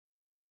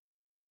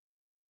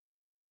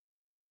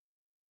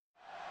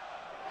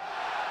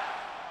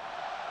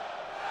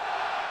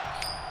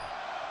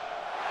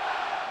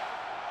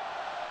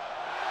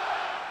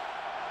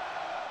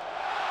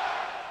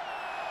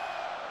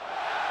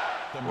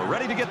We're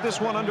ready to get this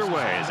one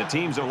underway as the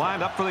teams are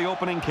lined up for the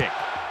opening kick.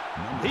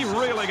 He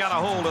really got a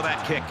hold of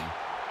that kick.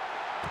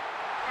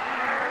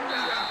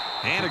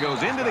 And it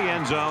goes into the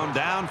end zone,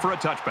 down for a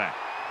touchback.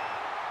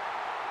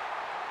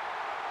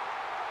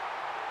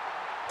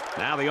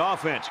 Now the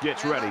offense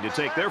gets ready to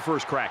take their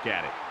first crack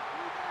at it.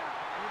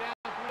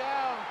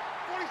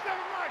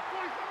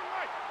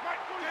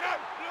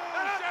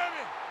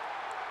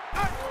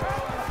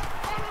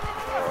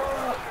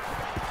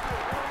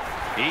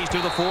 He's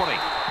to the 40.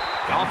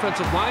 The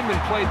offensive lineman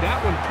played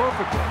that one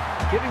perfectly,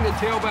 giving the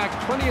tailback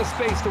plenty of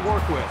space to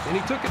work with, and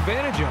he took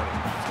advantage of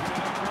it.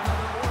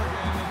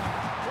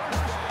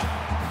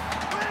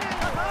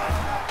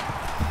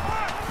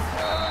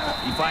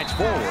 He fights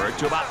forward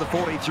to about the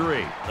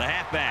 43. The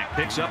halfback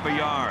picks up a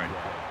yard.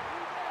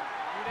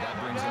 That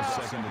brings us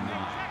 2nd and 9.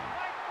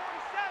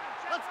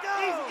 Let's go!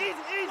 Easy,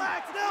 easy, easy.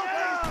 Let's go!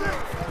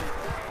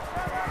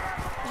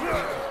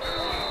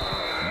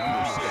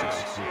 Number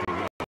 6.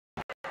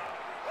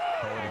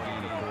 Call it a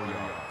gain of 4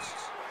 yards.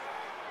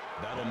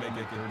 That'll make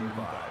it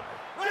 35.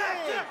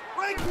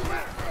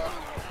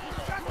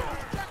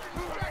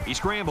 He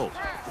scrambles.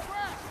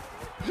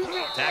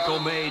 Tackle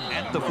made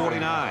at the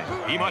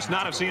 49. He must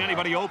not have seen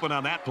anybody open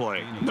on that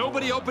play.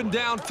 Nobody open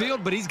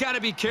downfield, but he's got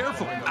to be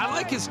careful. I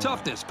like his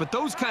toughness, but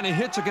those kind of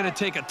hits are going to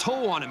take a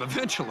toll on him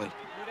eventually.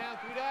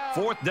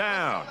 4th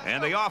down,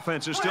 and the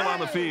offense is still on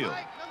the field.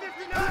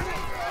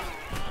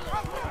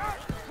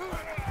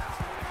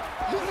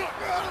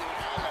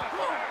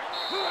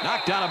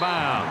 Knocked out of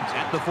bounds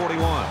at the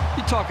 41.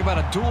 You talk about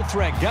a dual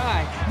threat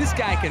guy. This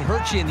guy can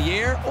hurt you in the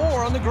air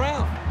or on the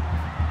ground.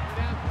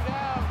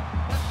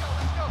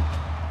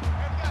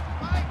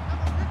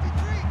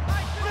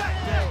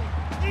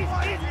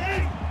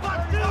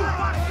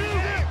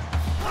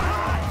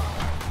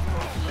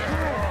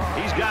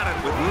 He's got it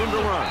with room to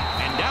run,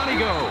 and down he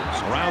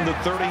goes around the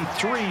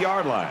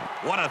 33-yard line.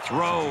 What a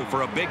throw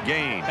for a big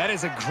gain. That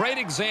is a great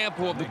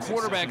example of the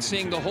quarterback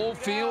seeing the whole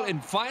field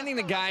and finding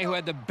the guy who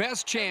had the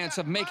best chance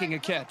of making a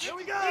catch. Here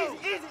we go.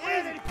 Easy,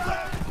 easy, easy.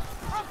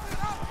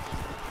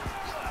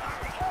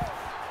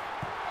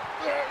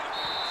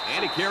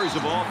 And he carries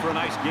the ball for a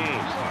nice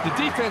gain. The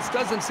defense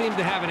doesn't seem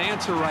to have an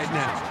answer right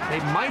now. They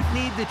might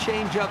need to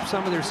change up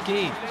some of their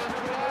schemes.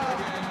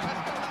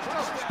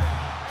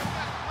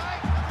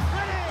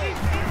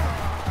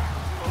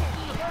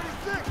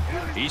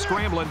 He's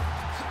scrambling.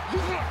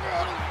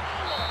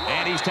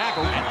 And he's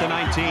tackled at the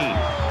 19.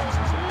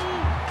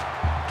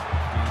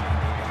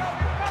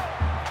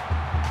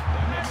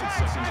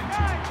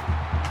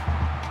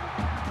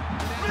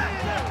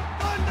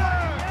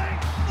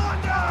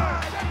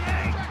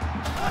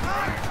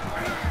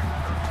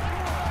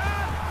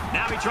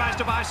 Now he tries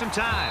to buy some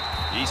time.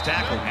 He's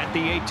tackled at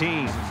the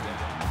 18.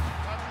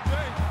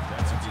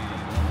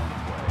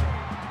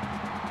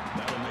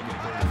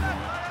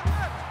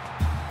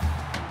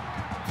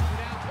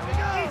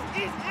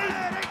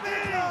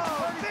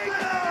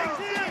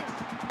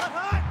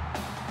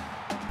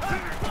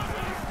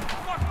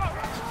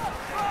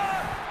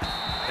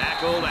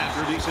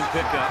 After a decent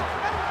pickup.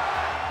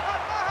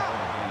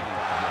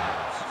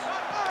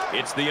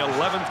 It's the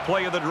 11th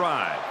play of the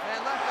drive.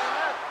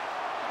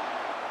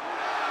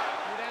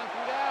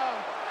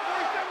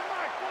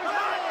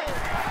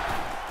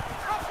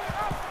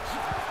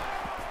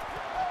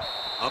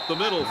 Up the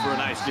middle for a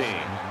nice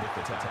gain.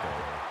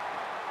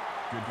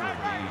 Good for a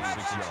gain of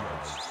 6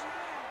 yards.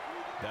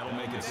 That'll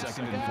make it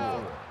 2nd and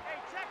 4.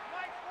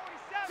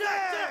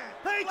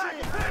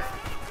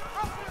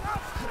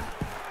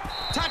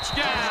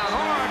 Touchdown,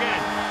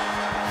 Oregon!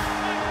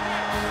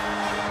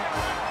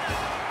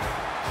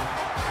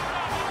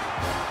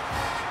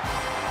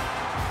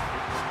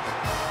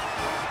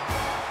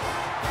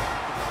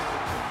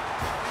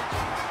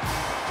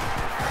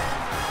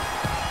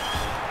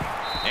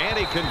 And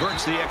he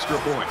converts the extra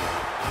point.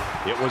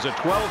 It was a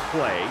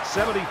 12-play,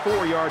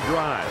 74-yard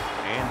drive,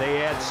 and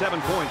they add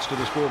 7 points to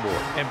the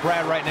scoreboard. And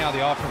Brad, right now,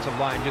 the offensive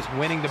line just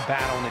winning the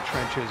battle in the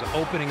trenches,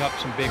 opening up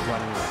some big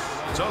running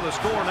lanes. So the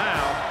score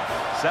now,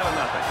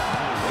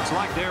 7-0. Looks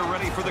like they're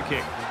ready for the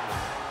kick.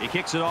 He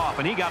kicks it off,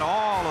 and he got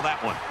all of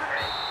that one.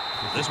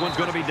 This one's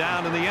going to be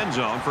down in the end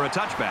zone for a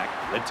touchback.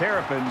 The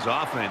Terrapins'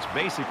 offense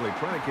basically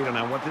predicated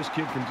on what this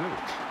kid can do.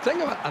 The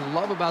thing I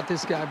love about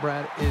this guy,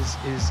 Brad, is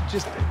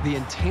just the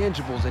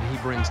intangibles that he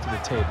brings to the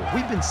table.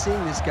 We've been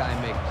seeing this guy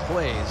make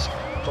plays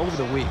over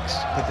the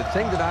weeks, but the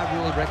thing that I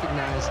really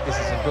recognize is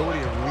his ability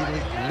to really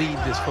lead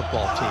this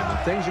football team. When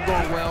things are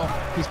going well,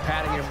 he's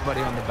patting everybody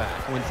on the back.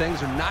 When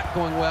things are not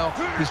going well,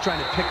 he's trying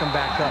to pick them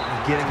back up and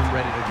getting them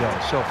ready to go.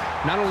 So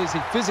not only does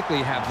he physically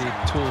have the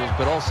tools,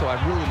 but also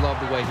I really love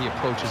the way he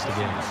approaches the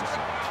game.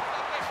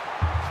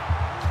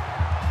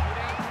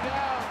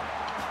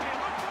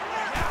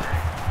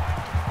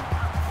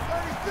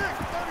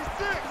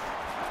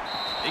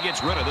 He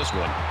gets rid of this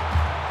one.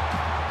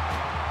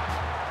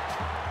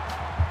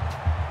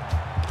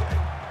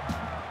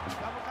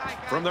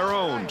 From their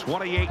own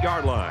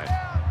 28-yard line.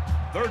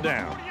 3rd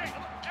down.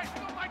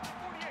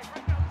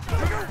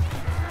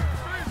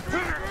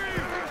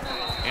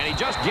 And he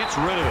just gets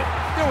rid of it.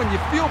 You know, when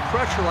you feel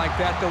pressure like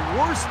that, the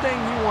worst thing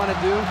you want to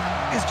do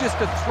is just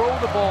to throw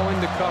the ball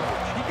into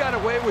coverage. He got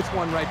away with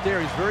one right there.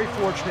 He's very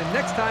fortunate.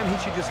 Next time, he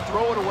should just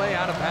throw it away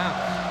out of bounds.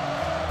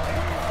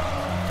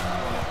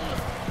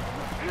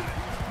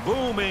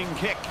 Booming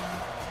kick.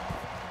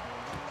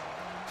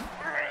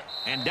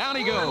 And down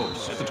he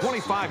goes at the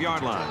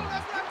 25-yard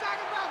line.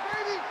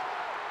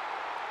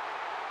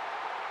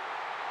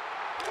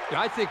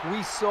 I think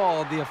we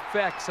saw the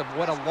effects of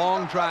what a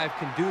long drive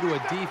can do to a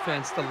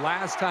defense the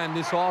last time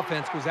this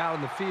offense was out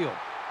in the field.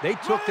 They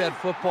took that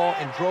football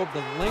and drove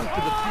the length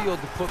of the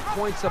field to put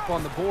points up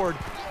on the board.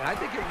 And I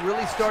think it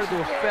really started to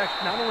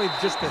affect not only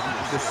just the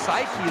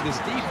psyche of this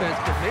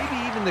defense, but maybe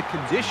even the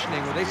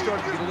conditioning where they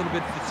started to get a little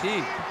bit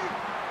fatigued.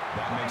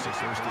 That makes it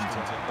 1st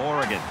and 10.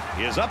 Oregon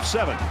is up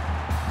 7.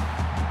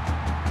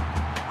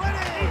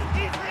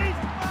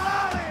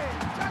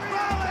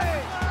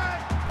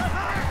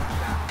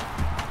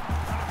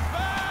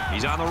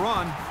 He's on the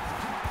run.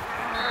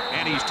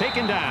 And he's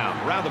taken down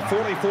around the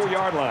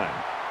 44-yard line.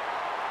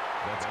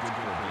 That's good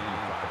for a gain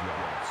of 5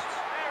 yards.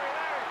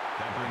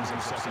 That brings him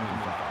 2nd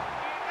and 5.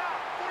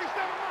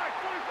 47 Mike,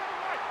 47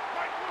 Mike,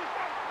 Mike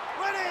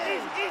 47.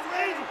 Ready,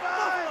 easy,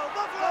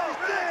 Buffalo,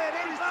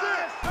 86.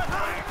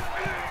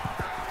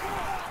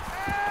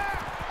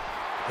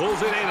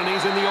 Pulls it in, and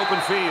he's in the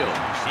open field.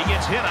 He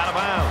gets hit out of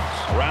bounds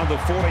around the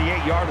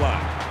 48-yard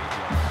line.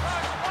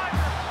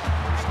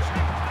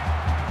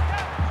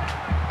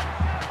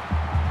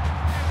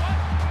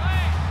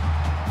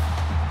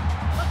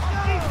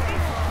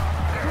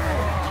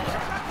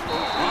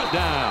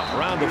 Down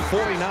around the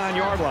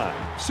 49-yard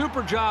line.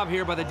 Super job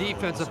here by the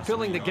defense of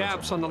filling the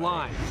gaps on the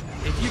line.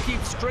 If you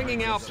keep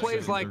stringing out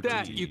plays like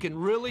that, you can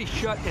really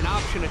shut an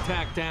option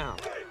attack down.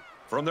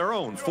 From their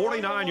own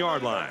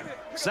 49-yard line,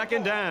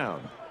 2nd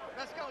down.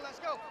 Let's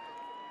go.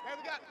 Hey,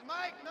 we got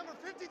Mike, number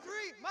 53.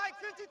 Mike,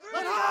 53.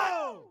 Let's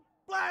go!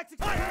 Blacks.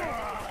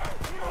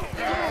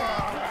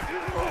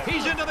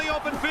 He's into the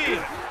open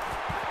field.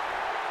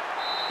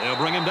 They'll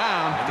bring him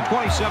down at the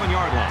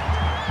 27-yard line.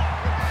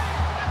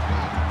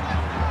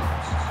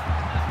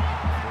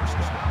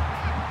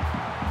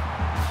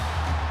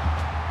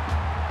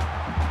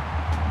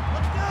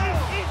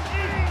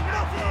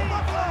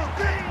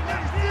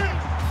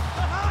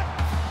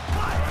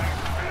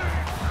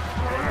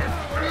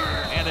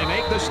 And they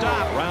make the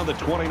stop around the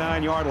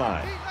 29-yard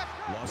line.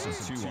 Loss of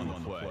 2 on the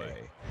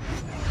play.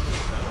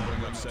 That'll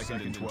bring up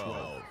 2nd and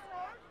 12.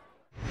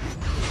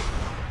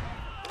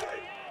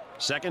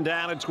 2nd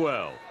down and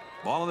 12.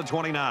 Ball on the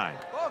 29.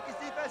 Focus,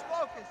 defense,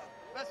 focus.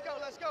 Let's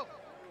go.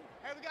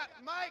 Hey, we got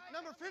Mike,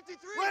 number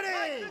 53.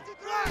 Ready. Mike,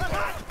 53.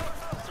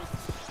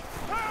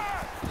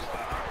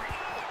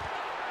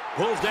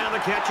 Pulls down the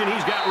catch, and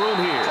he's got room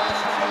here.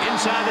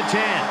 Inside the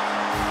 10.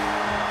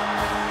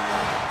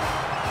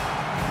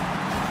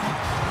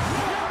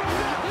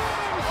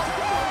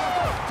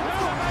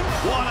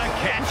 What a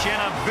catch and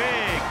a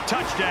big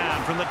touchdown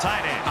from the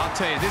tight end. I'll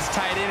tell you, this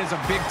tight end is a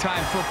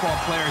big-time football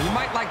player. He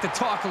might like to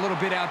talk a little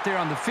bit out there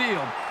on the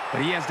field, but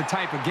he has the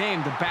type of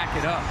game to back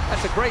it up.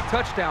 That's a great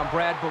touchdown,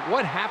 Brad, but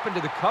what happened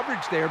to the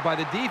coverage there by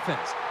the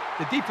defense?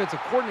 The defensive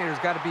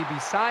coordinator's got to be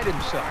beside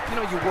himself. You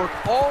know, you work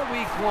all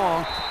week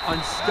long on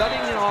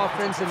studying an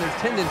offense and their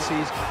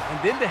tendencies, and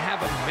then to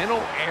have a mental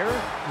error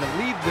and to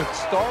leave the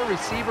star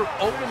receiver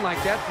open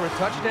like that for a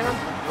touchdown,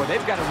 well,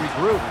 they've got to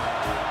regroup.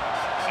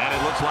 And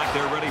it looks like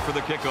they're ready for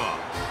the kickoff.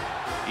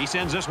 He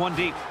sends this one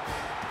deep.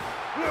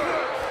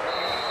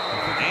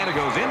 And it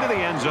goes into the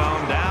end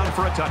zone, down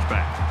for a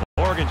touchback.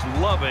 Oregon's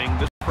loving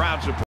this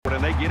crowd support,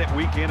 and they get it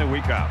week in and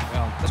week out.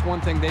 Well, that's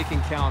one thing they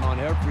can count on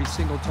every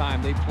single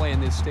time they play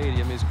in this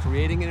stadium is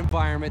creating an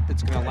environment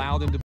that's going to allow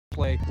them to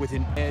play with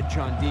an edge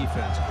on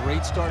defense.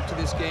 Great start to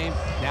this game.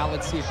 Now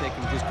let's see if they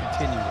can just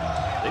continue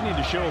that. They need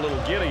to show a little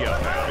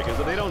giddy-up now, because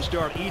if they don't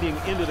start eating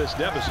into this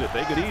deficit,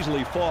 they could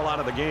easily fall out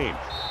of the game.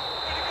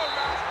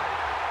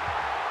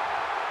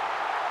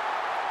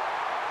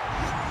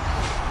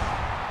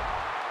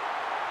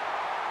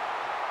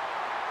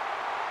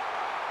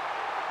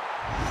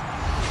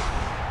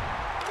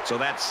 So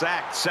that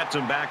sack sets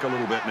them back a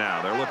little bit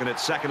now. They're looking at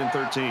 2nd and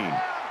 13. Hey,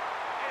 alert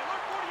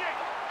 48.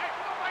 Hey,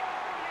 come on, Mike,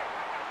 48.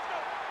 Let's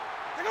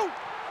go.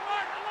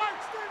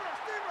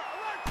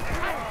 Alert,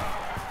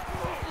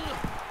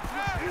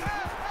 Steamer.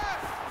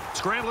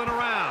 Scrambling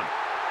around.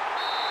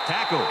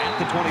 Tackle at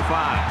the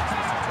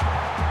 25.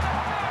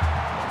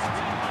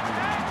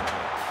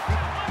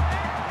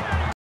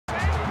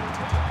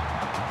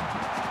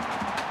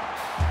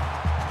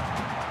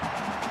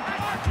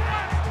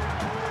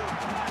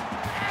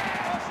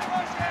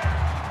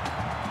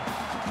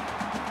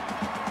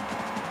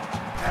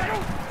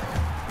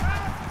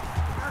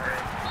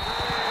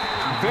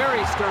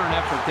 Very stern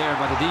effort there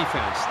by the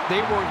defense.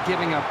 They weren't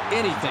giving up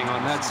anything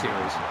on that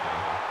series.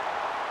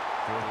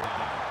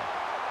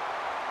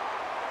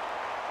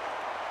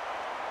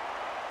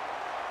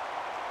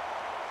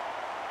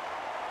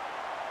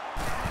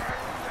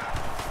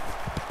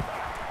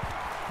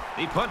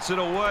 He puts it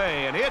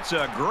away, and it's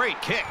a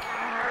great kick.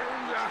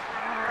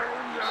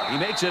 He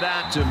makes it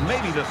out to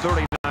maybe the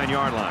 39.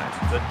 39-yard line.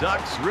 The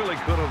Ducks really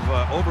could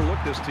have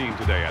overlooked this team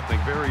today, I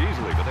think, very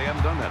easily, but they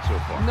haven't done that so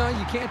far. No,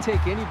 you can't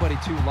take anybody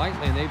too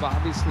lightly, and they've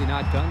obviously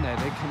not done that.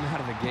 They come out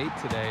of the gate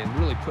today and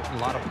really putting a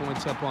lot of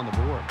points up on the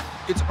board.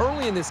 It's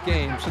early in this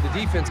game, so the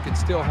defense can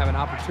still have an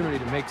opportunity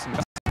to make some.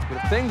 But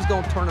if things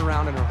don't turn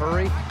around in a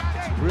hurry,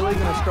 it's really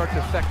going to start to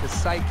affect the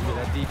psyche of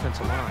that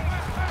defensive line.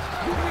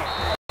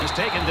 He's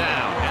taken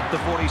down at the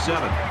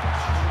 47.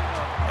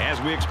 As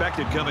we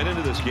expected coming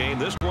into this game,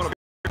 this one appears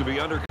to be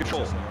under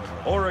control.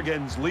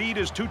 Oregon's lead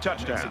is 2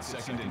 touchdowns.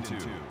 Second and 2.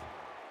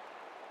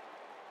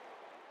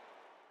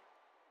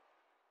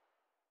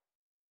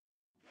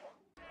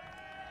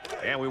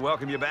 And we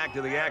welcome you back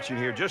to the action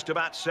here, just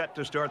about set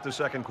to start the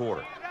second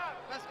quarter.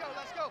 Let's go,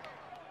 let's go.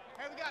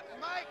 Hey, we got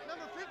Mike,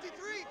 number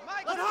 53.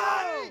 Mike, Let's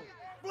go!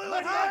 Blue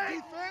Let's go, 88.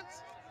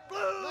 defense!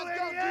 Blue Let's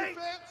go, 88.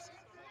 defense.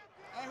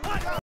 And here we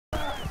go.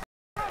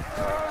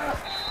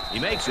 He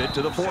makes it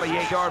to the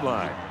 48-yard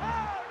line.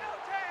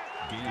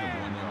 Gain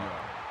of 1 yard.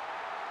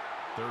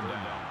 Third down.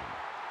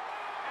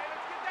 Hey,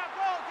 let's get that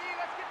ball, D.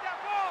 Let's get that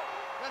ball.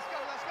 Let's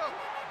go, let's go.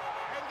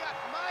 Hey, we got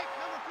Mike,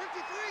 number 53.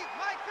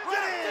 Mike,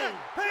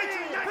 53.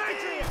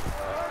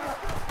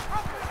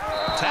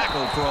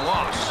 Tackled for a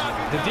loss.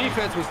 The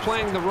defense was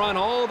playing the run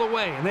all the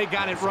way, and they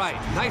got it right.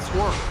 Nice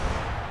work.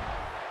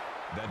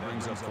 That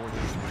brings up 4th and 3.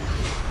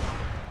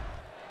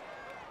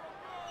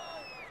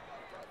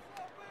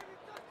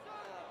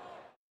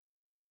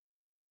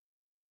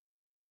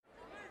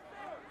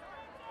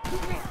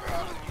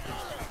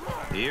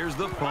 Here's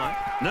the punt.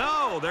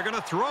 No, they're going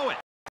to throw it.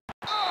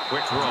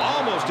 Quick throw,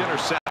 almost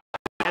intercepted.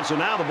 And so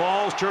now the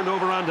ball's turned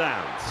over on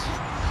downs.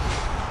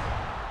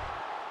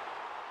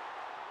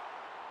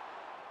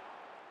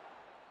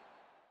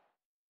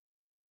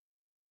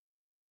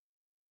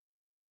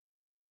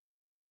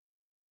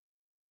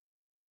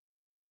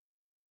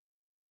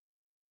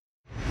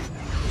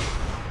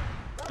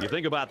 You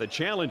think about the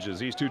challenges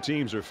these two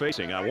teams are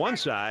facing. On one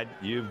side,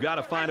 you've got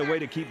to find a way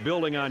to keep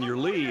building on your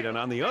lead, and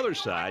on the other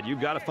side,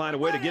 you've got to find a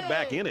way to get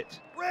back in it.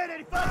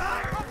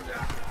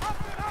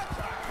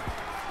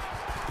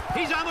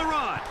 He's on the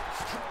run.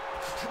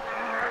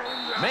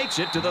 Makes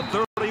it to the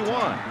 31. That's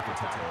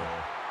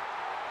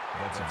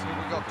a gain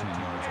of 13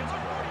 yards on the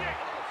ball.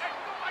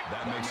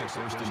 That makes it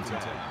 1st and 10.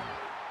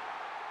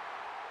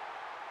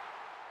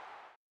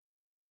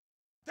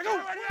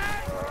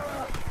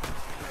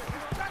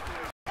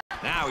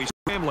 Now he's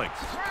scrambling.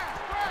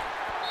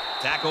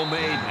 Tackle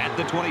made at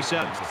the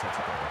 27.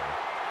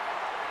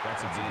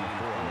 That's a gain of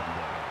 4 on the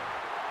ball.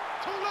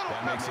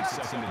 That makes it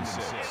 2nd and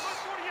 6.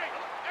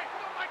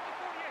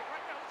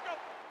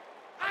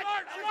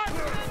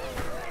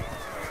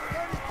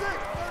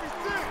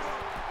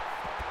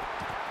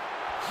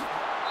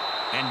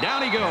 And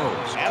down he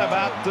goes at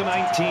about the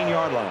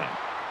 19-yard line.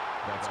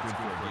 That's good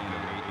for a gain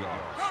of 8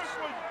 yards.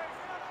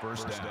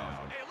 First down.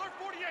 Hey, alert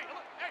 48.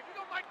 Hey, we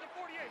don't like the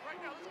 48 right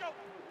now. Let's go.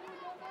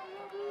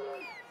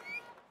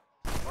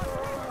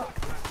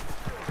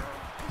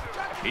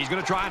 He's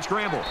going to try and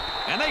scramble.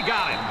 And they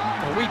got him.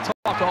 Well, we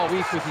talked all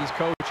week with these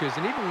coaches,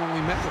 and even when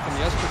we met with them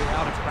yesterday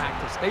out in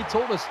practice, they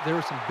told us there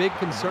were some big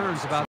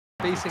concerns about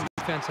facing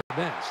defensive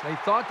ends. They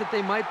thought that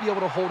they might be able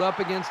to hold up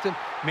against him,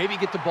 maybe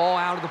get the ball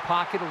out of the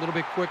pocket a little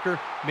bit quicker,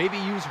 maybe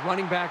use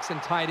running backs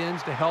and tight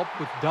ends to help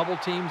with double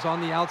teams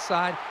on the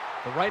outside.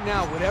 But right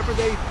now, whatever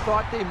they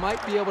thought they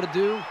might be able to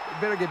do,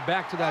 they better get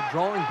back to that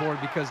drawing board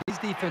because these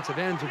defensive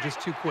ends are just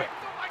too quick.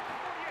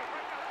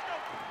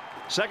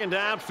 Second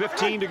down,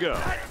 15 to go.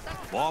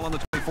 Ball on the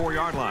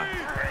 24-yard line.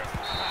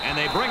 And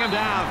they bring him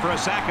down for a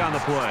sack on the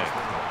play.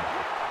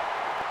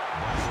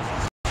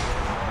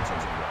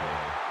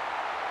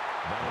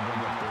 That'll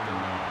bring up 3rd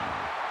and 9.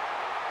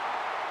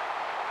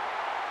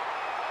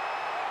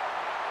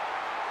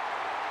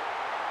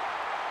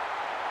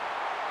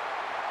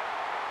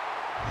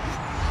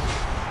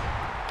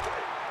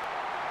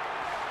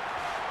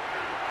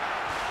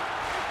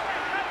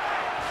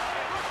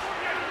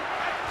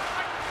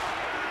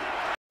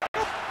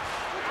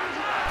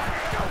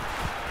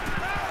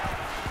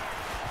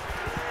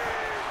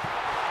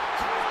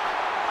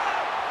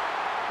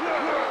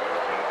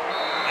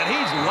 And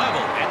he's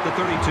level at the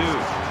 32.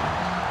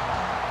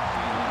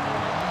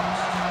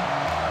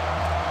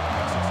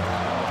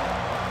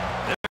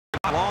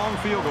 A long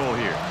field goal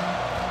here.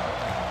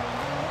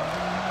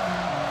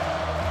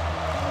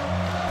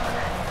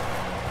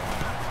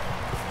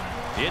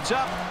 It's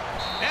up,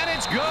 and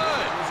it's good.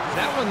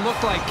 That one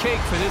looked like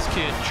cake for this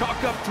kid.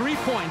 Chalk up 3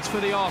 points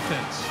for the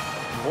offense.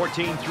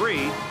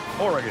 14-3,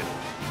 Oregon.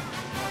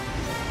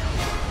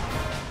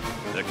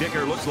 The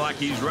kicker looks like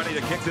he's ready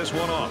to kick this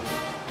one off.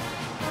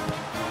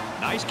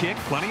 Nice kick,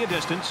 plenty of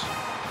distance.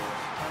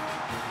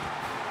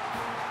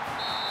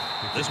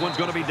 This one's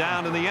going to be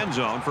down in the end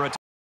zone for a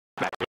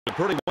touchback. A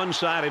pretty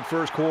one-sided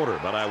first quarter,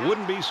 but I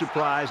wouldn't be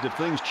surprised if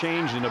things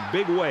changed in a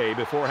big way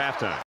before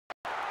halftime.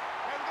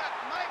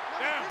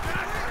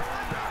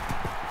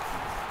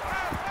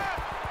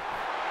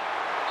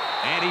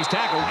 And he's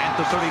tackled at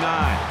the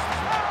 39.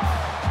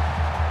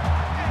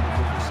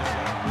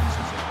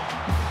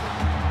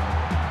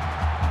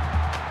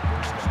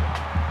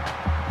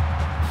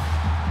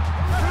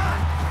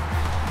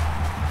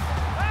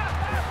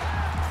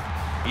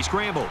 He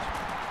scrambles.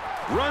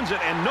 Runs it,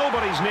 and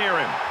nobody's near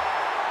him.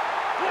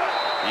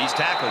 He's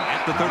tackled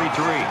at the 33.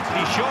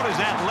 He showed his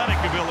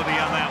athletic ability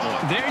on that one.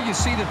 There you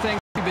see the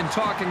thing we've been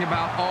talking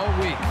about all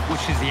week,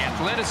 which is the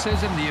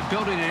athleticism, the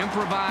ability to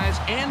improvise,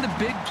 and the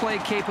big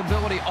play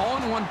capability all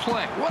in one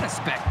play. What a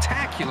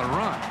spectacular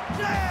run.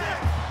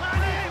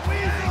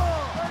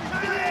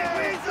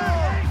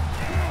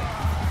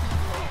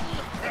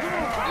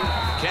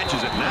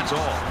 Catches it, and that's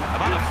all.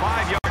 About a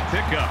 5-yard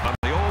pickup on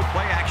the old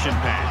play-action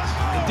pass.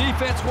 The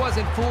defense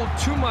wasn't fooled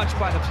too much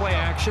by the play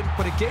action,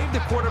 but it gave the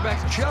quarterback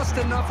just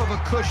enough of a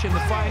cushion to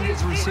find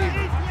his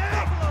receiver.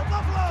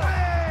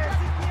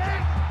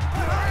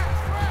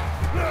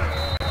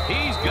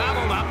 He's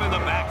gobbled up in the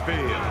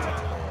backfield.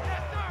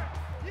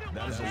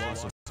 That is a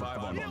loss of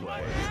 5 on the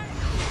play.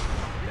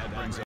 That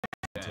brings up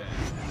 10.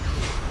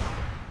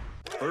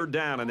 Third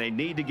down, and they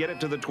need to get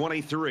it to the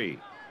 23.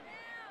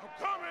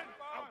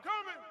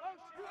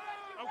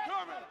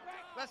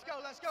 Let's go,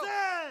 let's go.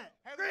 Set.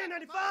 Green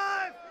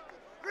 95.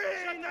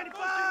 Green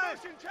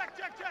 95. Check,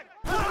 check, check.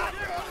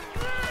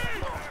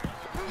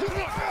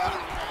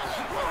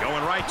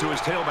 Going right to his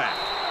tailback.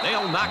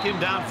 They'll knock him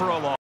down for a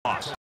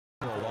loss.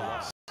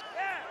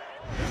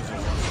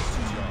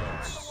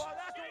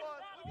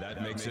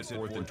 That makes it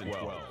 4th and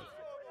 12.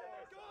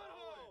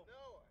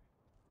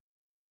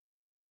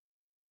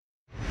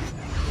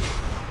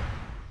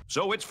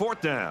 So it's 4th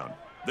down.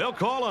 They'll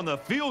call on the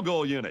field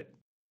goal unit.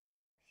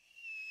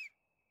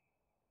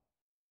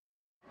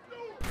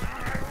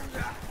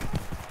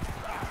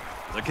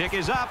 The kick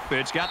is up.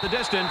 It's got the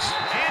distance.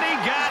 And he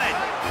got it.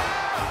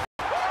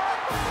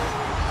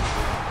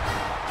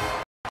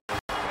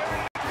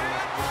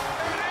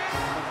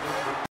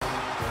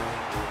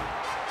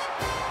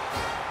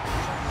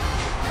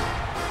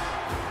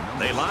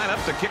 They line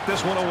up to kick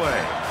this one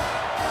away.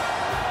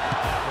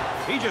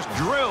 He just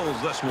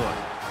drills this one.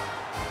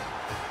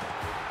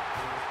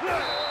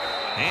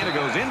 And it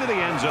goes into the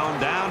end zone,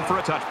 down for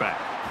a touchback.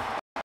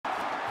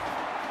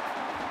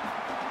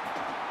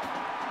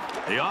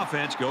 The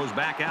offense goes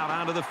back out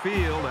onto the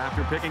field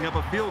after picking up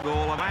a field goal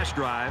on last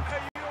drive.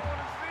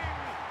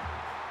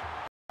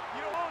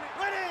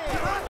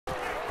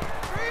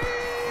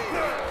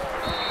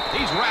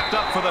 He's wrapped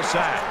up for the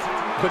sack.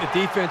 But the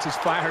defense is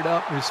fired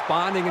up,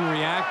 responding and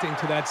reacting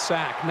to that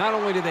sack. Not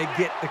only do they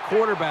get the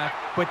quarterback,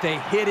 but they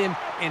hit him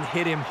and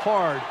hit him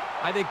hard.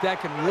 I think that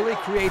can really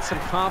create some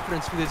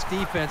confidence for this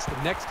defense. The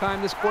next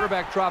time this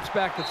quarterback drops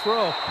back to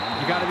throw,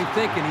 you got to be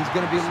thinking he's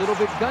going to be a little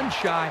bit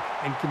gun-shy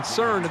and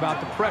concerned about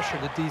the pressure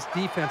that these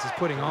defense is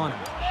putting on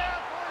him.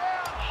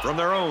 From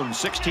their own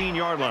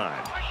 16-yard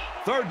line,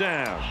 third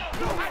down.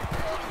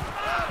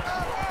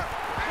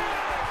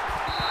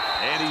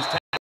 And he's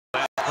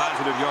tackled at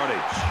positive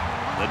yardage.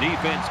 The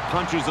defense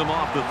punches them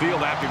off the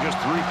field after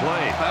just 3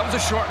 plays. That was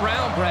a short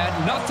round, Brad.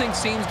 Nothing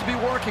seems to be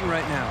working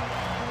right now.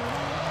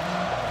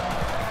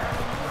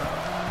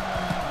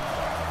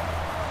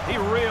 He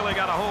really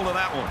got a hold of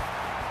that one.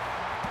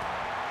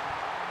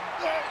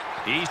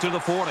 He's to the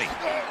 40.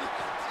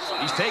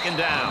 He's taken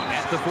down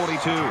at the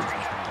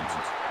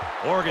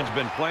 42. Oregon's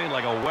been playing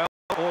like a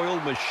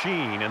well-oiled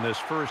machine in this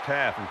first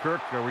half. And,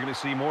 Kirk, are we going to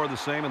see more of the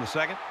same in the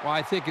second? Well,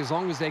 I think as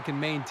long as they can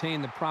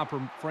maintain the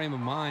proper frame of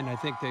mind, I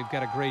think they've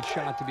got a great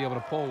shot to be able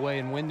to pull away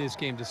and win this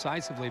game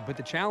decisively. But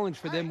the challenge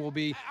for them will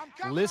be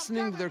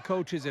listening to their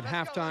coaches at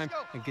halftime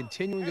and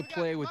continuing to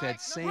play with that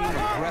same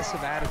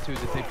aggressive attitude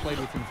that they played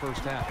with in the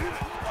first half.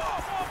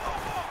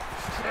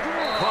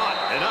 Caught.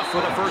 Enough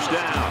for the first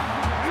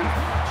down.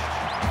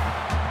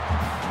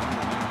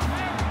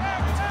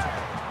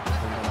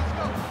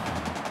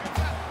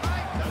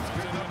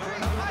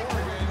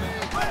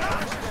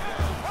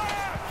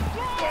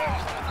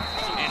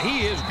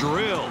 He is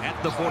drilled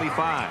at the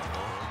 45.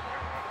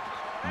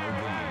 No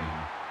gain.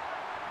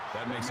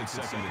 That makes it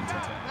 2nd and 10.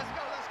 Let's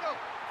go, let's go.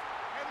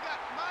 Hey, we got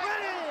Mike,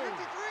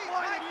 53.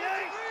 Mike,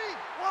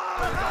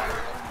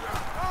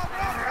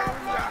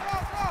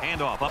 53.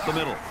 Handoff up the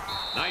middle.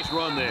 Nice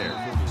run there.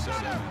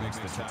 47 makes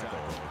the tackle.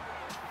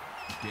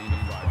 Gain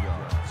of 5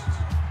 yards.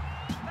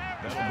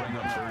 That'll bring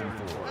up 3rd and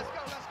 4. Let's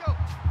go, let's go.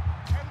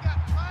 Hey, we got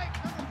Mike,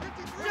 number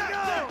 53.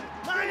 Let's go.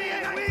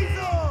 98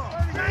 Weasel.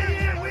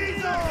 98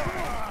 Weasel.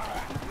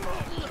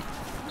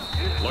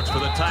 Looks for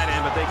the tight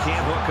end, but they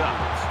can't hook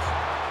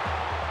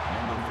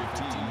Number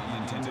 15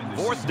 intended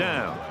to 4th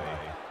down.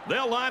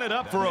 They'll line it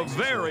up for a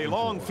very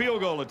long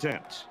field goal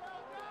attempt.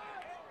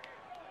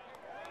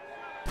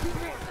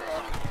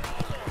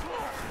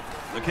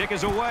 The kick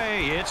is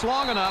away. It's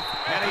long enough,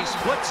 and he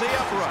splits the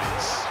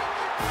uprights.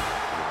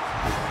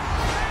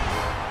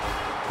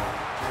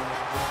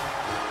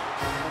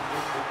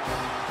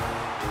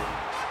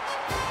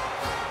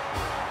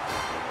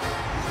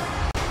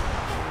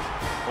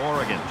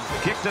 Oregon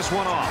kicked this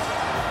one off.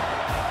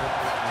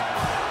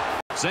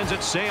 Sends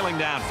it sailing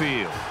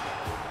downfield.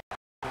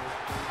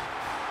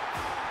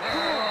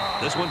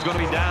 This one's going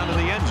to be down to the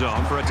end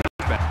zone for a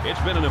touchback. It's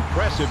been an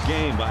impressive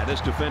game by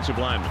this defensive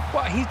lineman.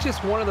 Well, he's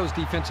just one of those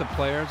defensive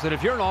players that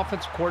if you're an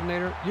offensive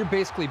coordinator, you're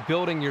basically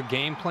building your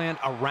game plan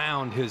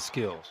around his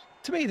skills.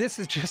 To me, this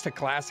is just a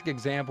classic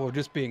example of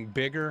just being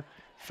bigger,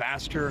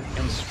 faster,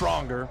 and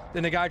stronger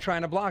than the guy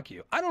trying to block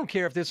you. I don't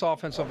care if this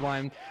offensive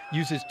line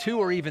uses 2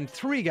 or even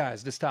 3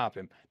 guys to stop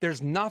him.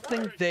 There's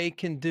nothing they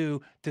can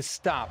do to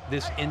stop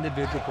this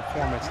individual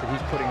performance that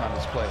he's putting on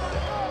display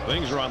today.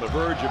 Things are on the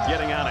verge of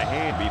getting out of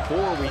hand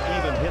before we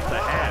even hit the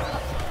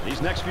half.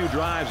 These next few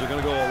drives are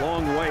going to go a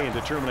long way in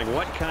determining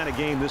what kind of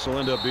game this will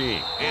end up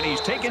being. And he's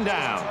taken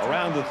down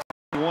around the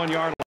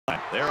 31-yard line.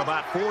 They're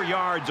about 4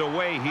 yards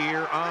away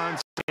here on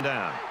second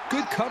down.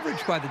 Good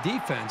coverage by the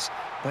defense,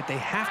 but they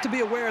have to be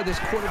aware of this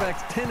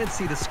quarterback's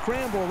tendency to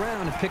scramble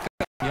around and pick up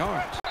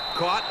yards.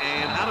 Caught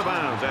and out of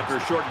bounds after a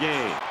short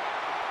gain.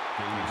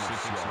 Gain of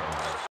 6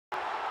 yards.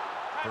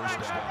 First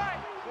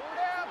down.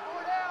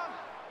 Four down.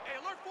 Hey,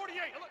 alert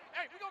 48.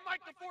 Hey, we're going to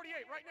mic the 48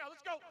 right now.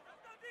 Let's go.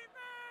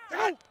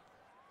 Go.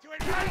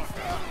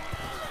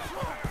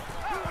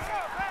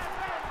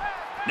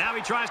 Now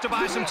he tries to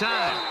buy some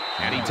time,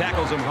 and he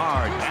tackles him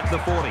hard at the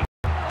 40.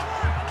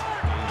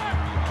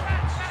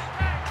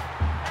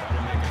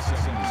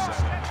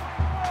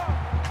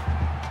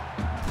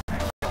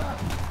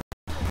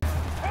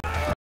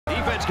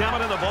 Defense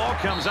coming, and the ball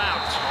comes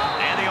out,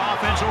 and the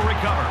offense will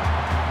recover.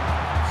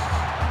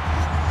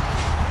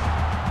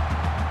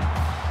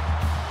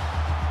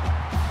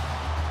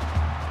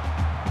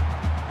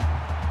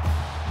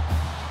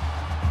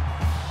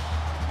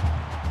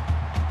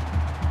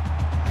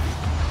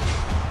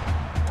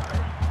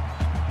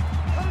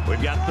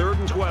 We've got 3rd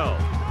and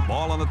 12.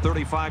 Ball on the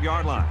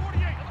 35-yard line.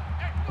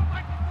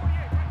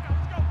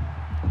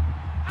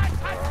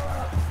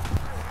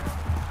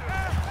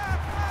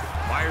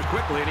 Fires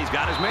quickly, and he's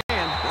got his man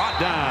brought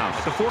down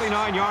at the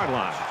 49-yard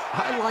line.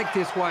 I like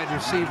this wide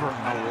receiver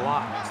a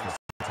lot.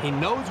 He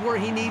knows where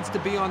he needs to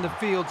be on the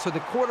field so the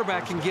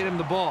quarterback can get him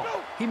the ball.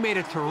 He made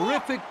a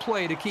terrific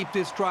play to keep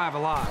this drive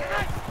alive.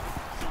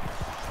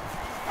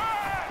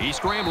 He's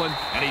scrambling,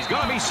 and he's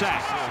going to be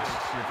sacked.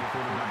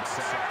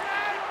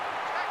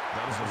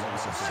 That is a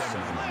loss of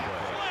 7 on the play.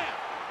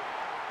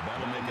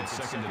 That'll make it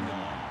 2nd and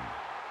long.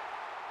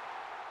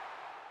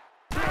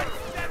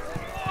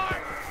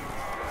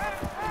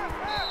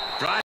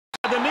 Try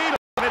the needle,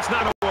 and it's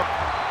not going to work.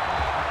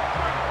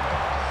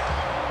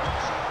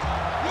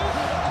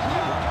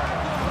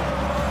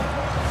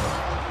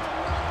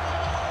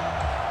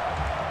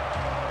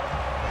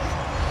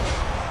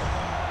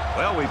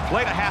 Well, we've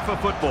played a half of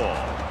football.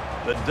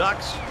 The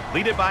Ducks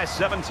lead it by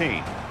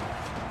 17.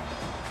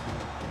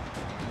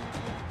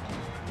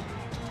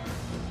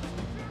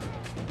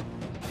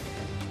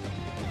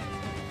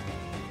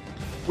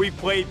 We've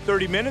played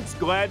 30 minutes.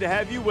 Glad to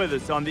have you with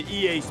us on the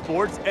EA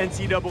Sports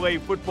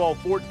NCAA Football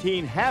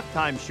 14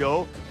 halftime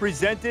show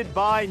presented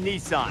by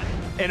Nissan.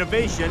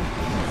 Innovation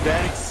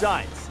that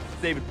excites.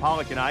 David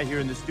Pollack and I here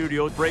in the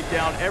studio break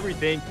down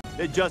everything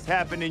that just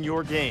happened in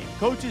your game.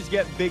 Coaches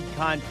get big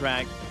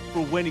contracts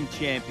for winning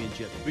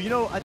championships. But, you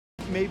know, I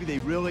think maybe they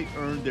really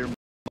earned their money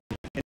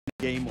in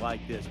a game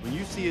like this. When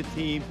you see a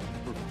team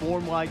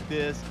perform like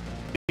this,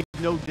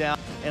 no doubt,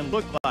 and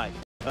look like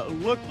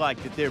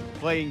that they're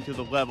playing to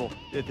the level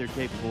that they're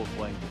capable of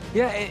playing.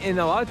 Yeah, and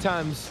a lot of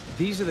times,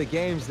 these are the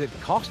games that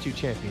cost you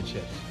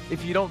championships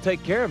if you don't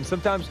take care of them.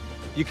 Sometimes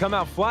you come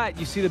out flat,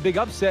 you see the big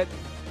upset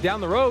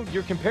down the road,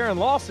 you're comparing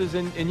losses,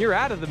 and you're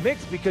out of the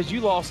mix because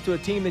you lost to a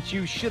team that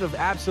you should have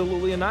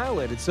absolutely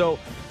annihilated. So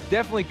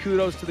definitely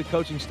kudos to the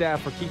coaching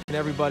staff for keeping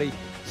everybody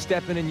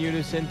stepping in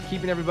unison,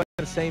 keeping everybody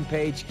on the same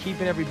page,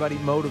 keeping everybody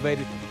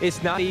motivated.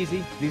 It's not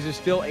easy. These are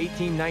still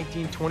 18,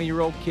 19,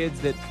 20-year-old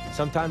kids that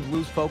sometimes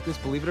lose focus.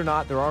 Believe it or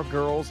not, there are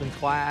girls in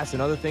class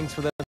and other things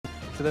for them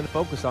to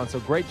focus on. So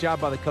great job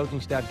by the coaching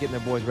staff getting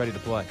their boys ready to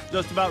play.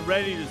 Just about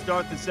ready to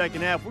start the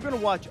second half. We're going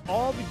to watch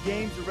all the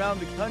games around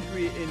the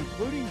country,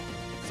 including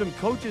some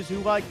coaches who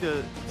like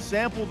to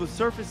sample the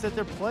surface that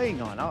they're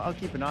playing on. I'll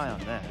keep an eye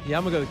on that. Yeah,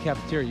 I'm going to go to the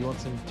cafeteria. You want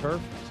some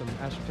turf, some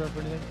AstroTurf or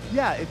anything?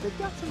 Yeah, if they've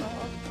got some,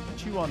 I'll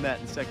chew on that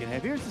in the second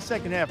half. Here's the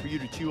second half for you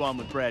to chew on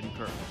with Brad and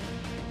Kirk.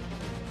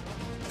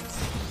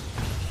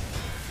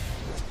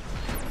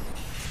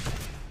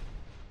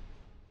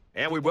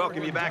 And we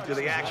welcome you back to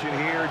the action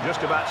here,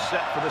 just about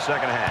set for the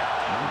second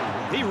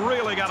half. He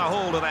really got a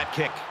hold of that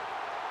kick.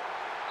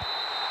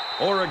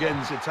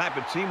 Oregon's the type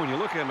of team, when you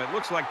look at them, it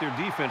looks like their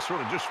defense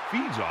sort of just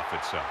feeds off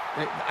itself.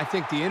 I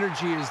think the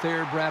energy is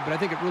there, Brad, but I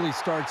think it really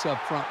starts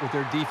up front with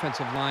their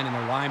defensive line and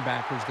their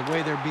linebackers, the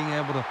way they're being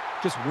able to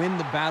just win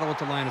the battle at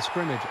the line of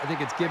scrimmage. I think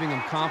it's giving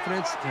them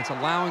confidence, and it's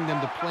allowing them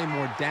to play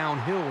more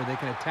downhill where they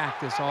can attack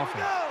this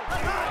offense.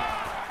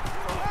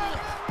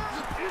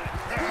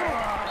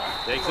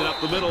 Takes it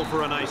up the middle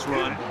for a nice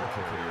run.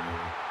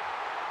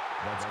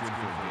 That's good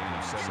for a gain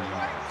of 7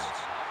 yards.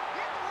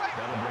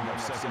 That'll bring up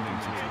 2nd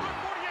and 2.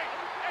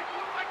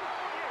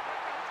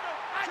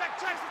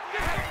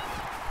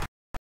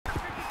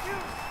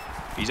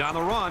 He's on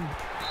the run.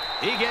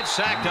 He gets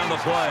sacked on the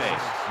play.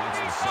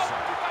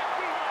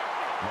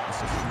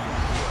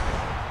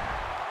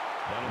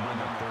 That'll bring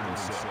up 3rd and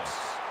 6.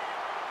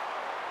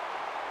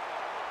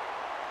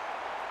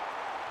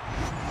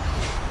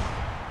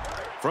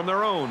 From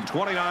their own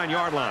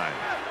 29-yard line.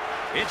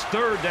 It's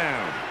third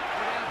down.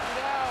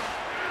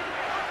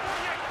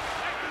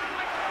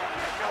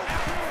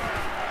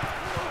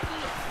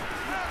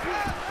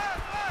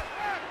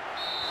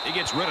 He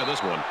gets rid of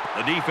this one.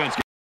 The defense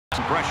gets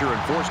some pressure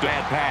and forced a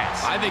bad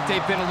pass. I think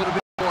they've been a little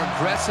bit more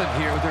aggressive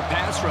here with their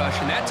pass rush,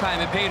 and that time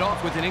it paid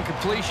off with an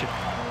incompletion.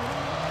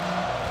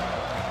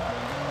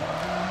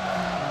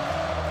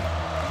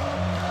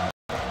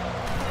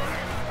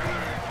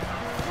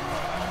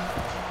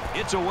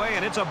 It's away,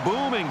 and it's a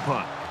booming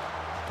punt.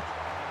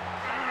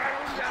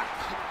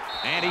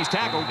 And he's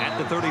tackled at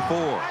the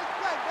 34.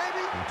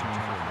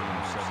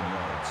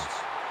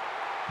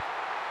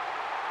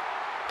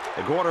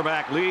 The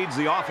quarterback leads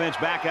the offense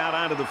back out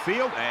onto the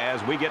field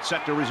as we get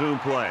set to resume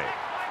play.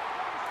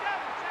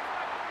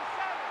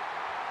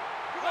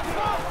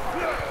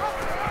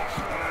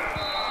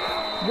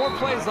 More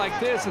plays like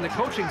this, and the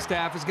coaching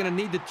staff is going to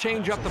need to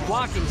change up the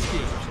blocking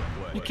schemes.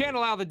 You can't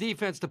allow the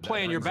defense to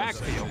play in your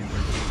backfield.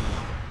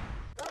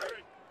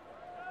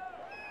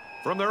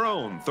 From their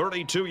own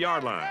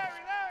 32-yard line.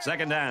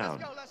 Second down.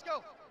 Let's go, let's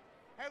go.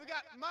 Hey, we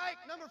got Mike,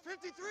 number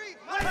 53.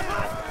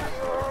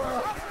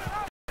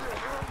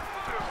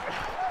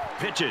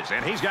 Pitches,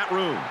 and he's got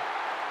room.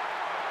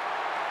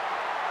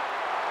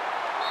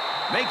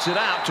 Makes it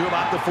out to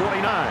about the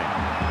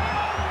 49.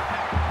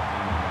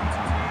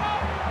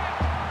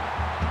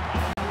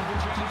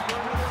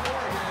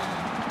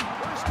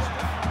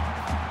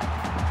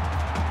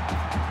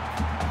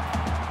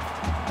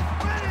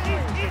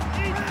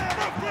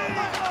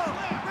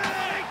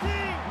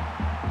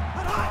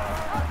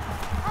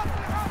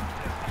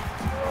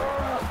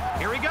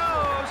 Here he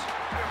goes.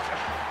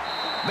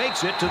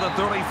 Makes it to the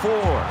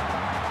 34.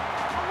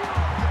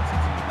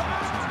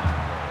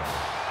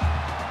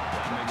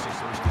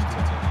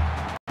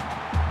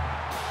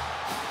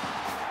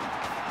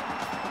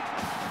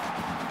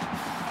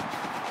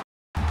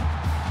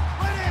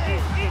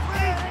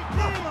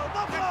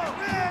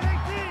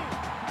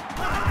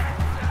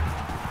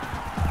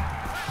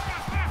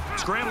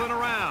 Scrambling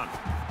around.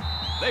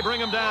 They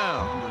bring him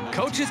down.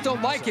 Coaches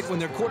don't like it when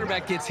their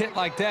quarterback gets hit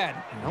like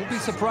that. Don't be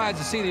surprised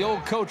to see the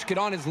old coach get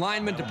on his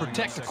lineman to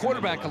protect the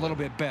quarterback a little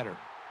bit better.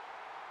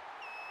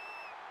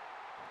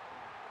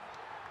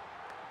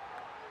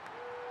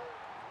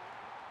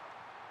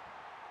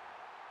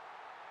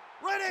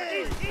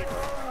 Ready!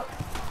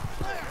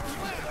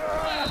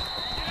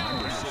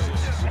 Number 6,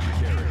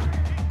 carry.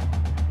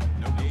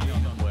 No gain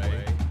on the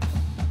play.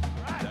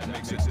 That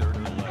makes it 3rd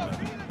and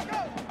 11.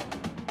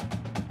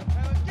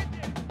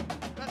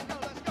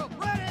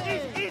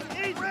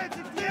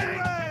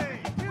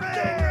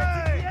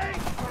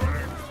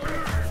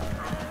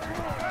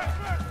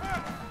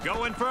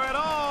 Going for it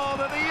all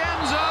to the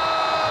end zone.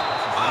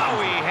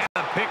 Oh, he had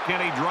a pick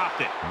and he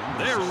dropped it.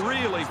 They're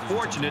really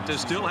fortunate to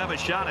still have a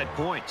shot at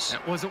points.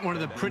 That wasn't one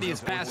of the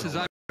prettiest passes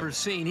I've ever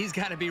seen. He's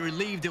got to be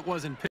relieved it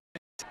wasn't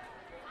picked.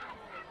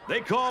 They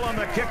call on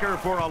the kicker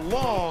for a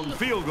long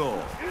field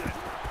goal.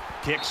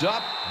 Kicks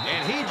up,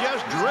 and he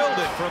just drilled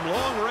it from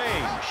long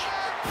range.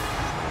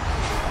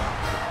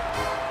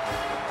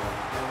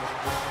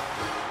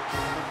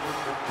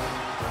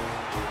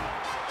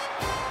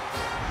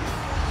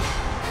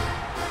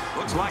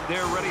 Looks like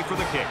they're ready for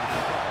the kick.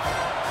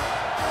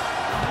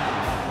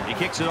 He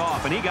kicks it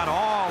off, and he got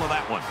all of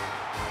that one.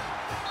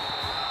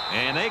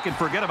 And they can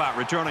forget about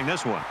returning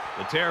this one.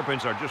 The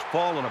Terrapins are just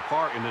falling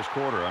apart in this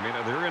quarter. I mean,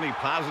 are there any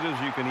positives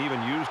you can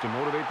even use to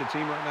motivate the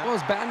team right now? Well,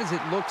 as bad as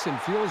it looks and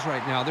feels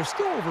right now, there's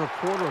still over a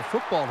quarter of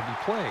football to be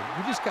played.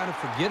 You just got to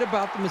forget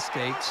about the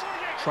mistakes,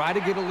 try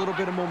to get a little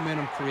bit of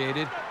momentum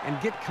created, and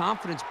get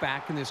confidence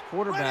back in this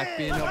quarterback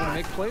being able to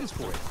make plays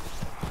for you.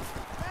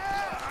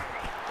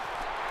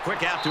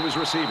 Quick out to his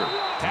receiver.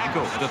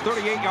 Tackle at the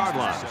 38-yard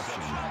line.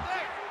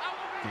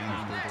 Gain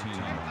of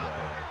 13 on the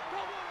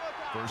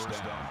play.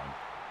 1st down.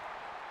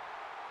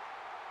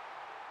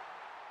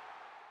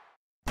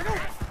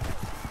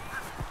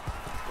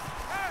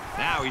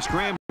 Now he's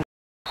scrambling.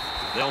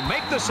 They'll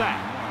make the sack.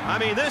 I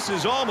mean, this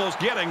is almost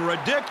getting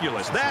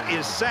ridiculous. That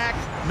is sack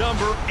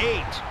number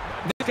 8.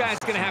 This guy's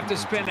going to have to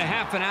spend a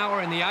half an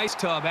hour in the ice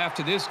tub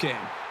after this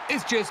game.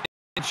 It's just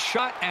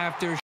shot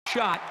after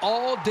shot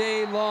all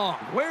day long.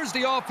 Where's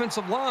the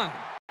offensive line?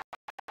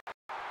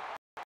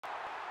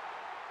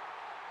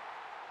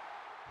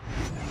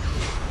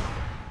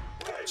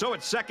 So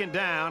it's 2nd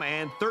down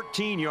and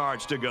 13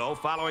 yards to go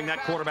following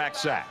that quarterback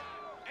sack.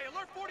 Hey,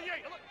 alert 48.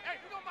 Hey,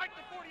 we're going to Mike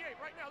the 48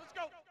 right now. Let's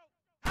go.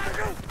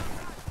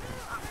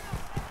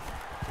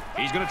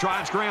 He's going to try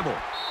and scramble.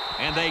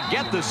 And they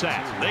get the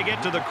sack. They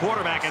get to the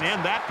quarterback and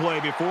end that play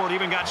before it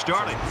even got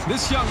started.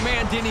 This young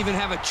man didn't even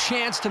have a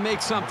chance to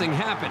make something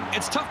happen.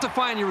 It's tough to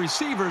find your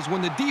receivers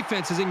when the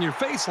defense is in your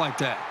face like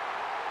that.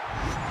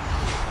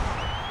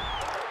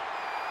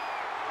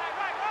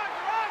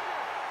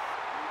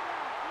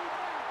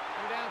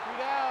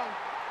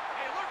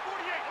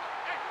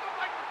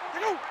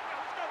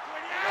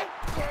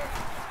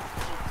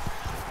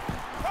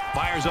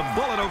 Fires a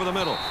bullet over the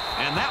middle,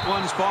 and that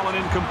one's fallen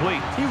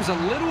incomplete. He was a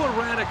little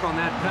erratic on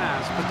that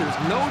pass, but there's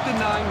no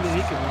denying that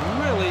he can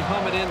really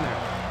hum it in there.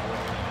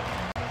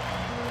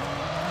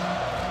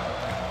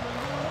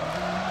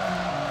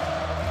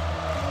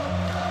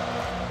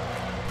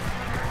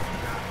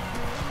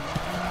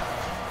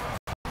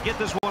 Get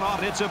this one off,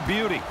 and it's a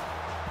beauty.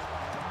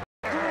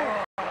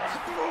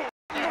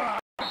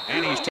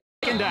 And he's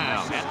taken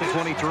down at the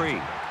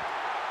 23.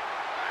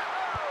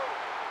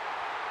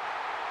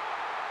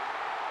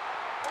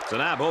 So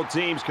now both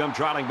teams come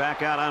trotting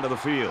back out onto the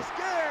field.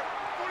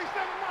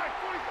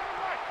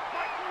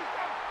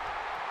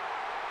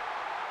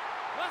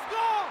 Let's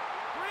go!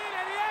 Green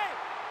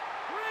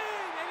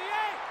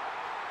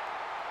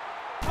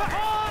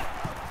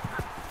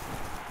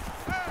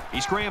 88! He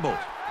scrambles.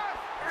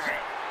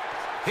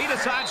 He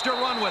decides to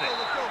run with it.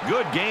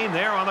 Good gain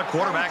there on the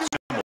quarterback.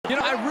 You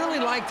know, I really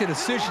like the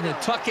decision to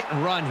tuck it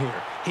and run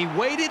here. He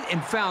waited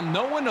and found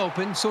no one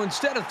open, so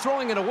instead of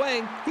throwing it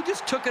away, he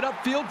just took it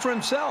upfield for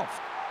himself.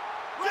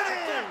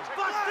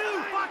 Fox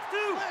 2! Fox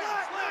 2!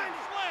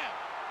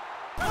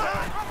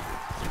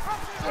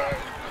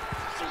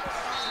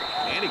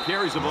 And he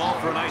carries the ball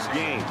for a nice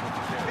gain.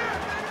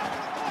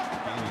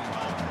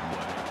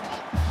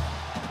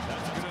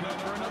 That's good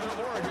enough for another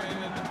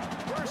Oregon.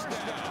 First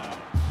down.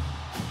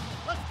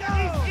 Let's go!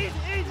 Easy!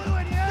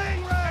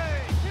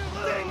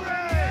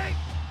 Stingray!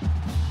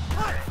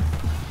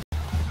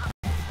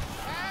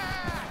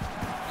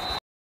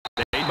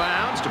 Stay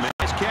bounds to make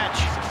his catch.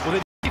 Well,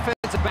 the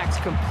defensive backs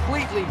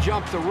completely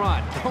jumped the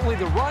run. Only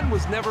the run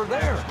was never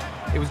there.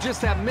 It was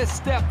just that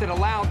misstep that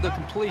allowed the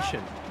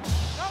completion.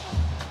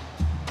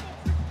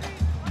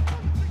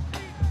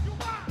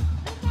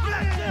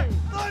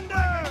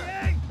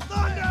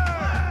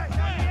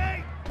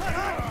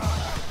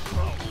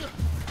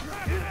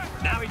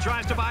 Now he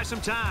tries to buy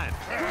some time.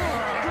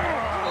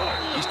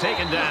 He's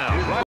taken down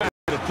right at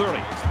the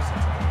 30.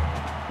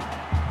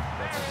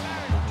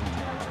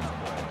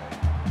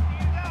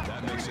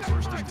 That makes it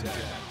first and 10.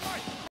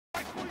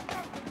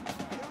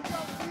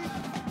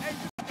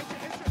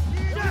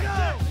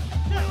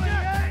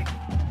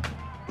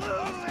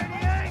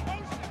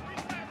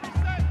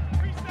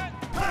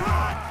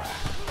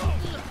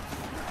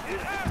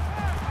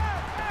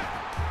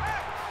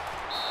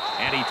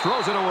 And he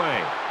throws it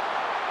away.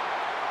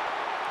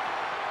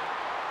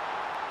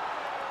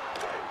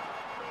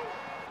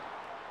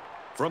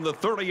 From the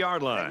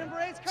 30-yard line,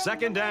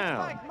 second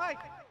down.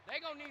 They're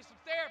going to need some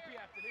therapy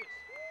after this.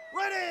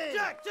 Ready!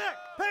 Check!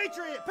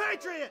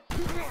 Patriot!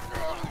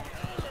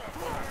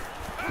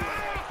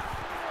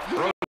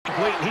 Throw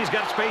complete, and he's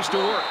got space to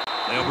work.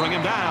 They'll bring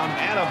him down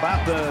at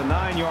about the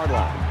 9-yard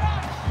line.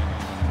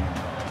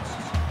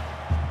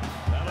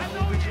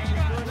 That'll move the chains for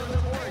another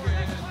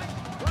Oregon.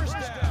 First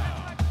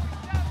down.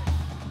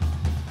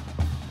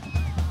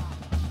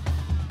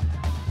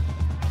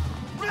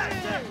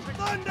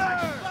 Thunder!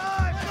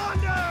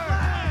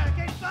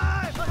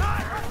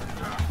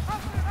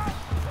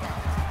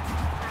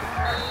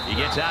 He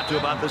gets out to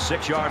about the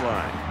 6-yard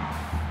line.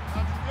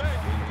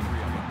 Gaining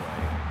 3 on the play.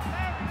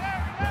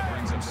 That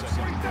brings up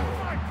second and goal.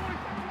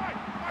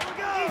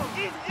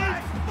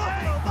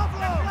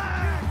 Buffalo!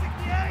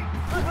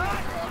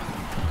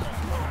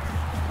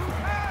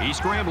 He's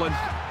scrambling.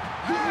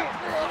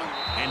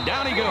 And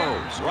down he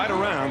goes, right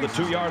around the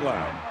 2-yard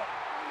line.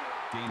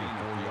 Gaining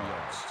 4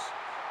 yards.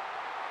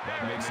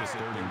 That makes it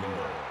third and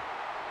goal.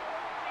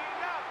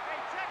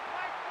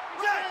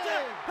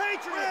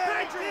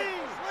 Patriot!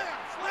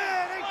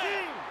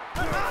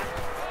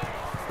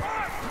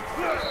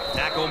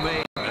 Tackle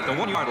made at the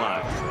 1-yard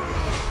line.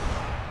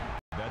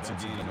 That's a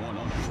gain of 1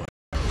 on the play.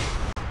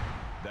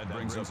 That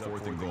brings up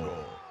fourth and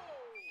goal.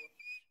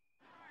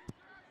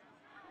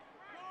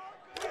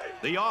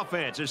 The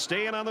offense is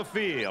staying on the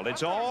field.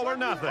 It's all or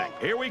nothing.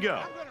 Here we go.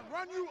 I'm going to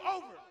run you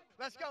over.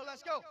 Let's go.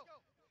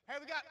 Hey,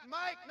 we got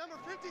Mike, number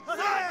 53.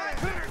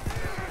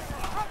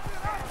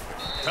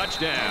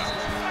 Touchdown.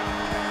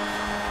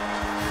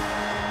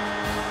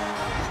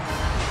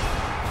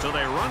 So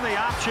they run the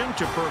option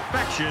to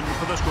perfection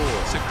for the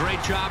score. It's a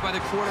great job by the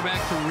quarterback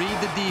to read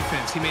the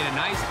defense. He made a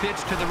nice pitch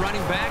to the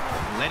running back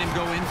and let him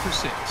go in for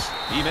 6.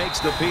 He makes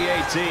the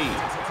PAT.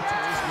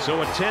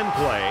 So a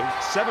 10-play,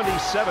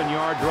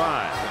 77-yard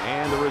drive.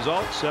 And the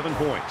result, 7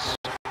 points.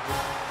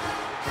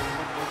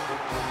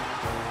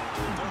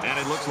 And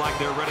it looks like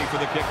they're ready for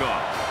the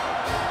kickoff.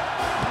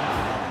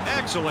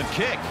 Excellent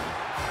kick.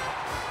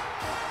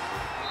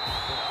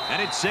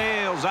 And it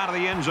sails out of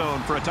the end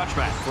zone for a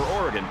touchback. For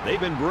Oregon, they've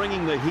been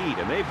bringing the heat,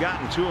 and they've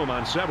gotten to them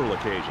on several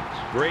occasions.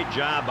 Great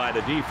job by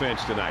the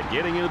defense tonight,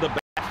 getting into the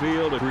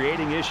backfield and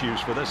creating issues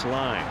for this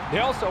line. They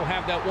also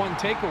have that one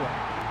takeaway.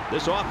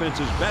 This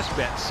offense's best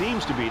bet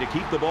seems to be to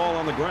keep the ball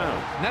on the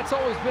ground. And that's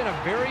always been a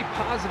very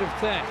positive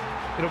thing.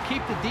 It'll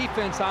keep the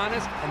defense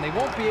honest, and they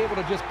won't be able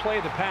to just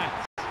play the pass.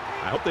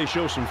 I hope they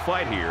show some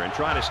fight here and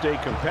try to stay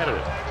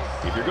competitive.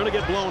 If you're going to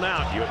get blown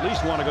out, you at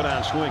least want to go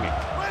down swinging.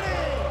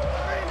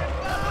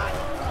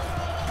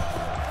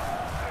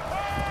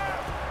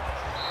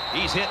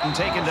 He's hit and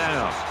taken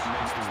down.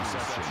 Makes the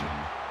reception.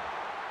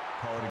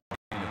 Call it a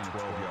gain of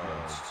 12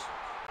 yards.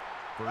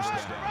 First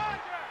down.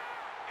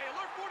 Hey,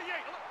 alert 48.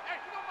 Hey,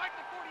 you know Mike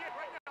the 48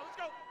 right now. Let's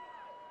go.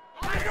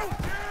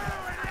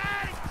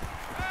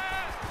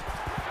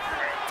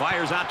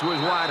 Fires out to his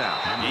wideout.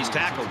 He's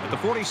tackled at the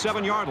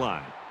 47-yard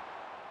line.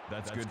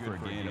 That's good for a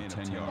gain of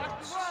 10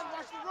 yards.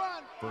 Watch the run.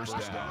 First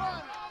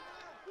down.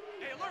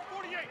 Hey, alert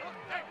 48. Hey,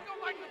 we're going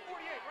to make the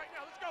 48 right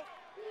now. Let's go.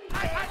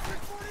 Hey,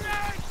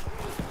 48.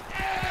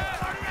 Yeah,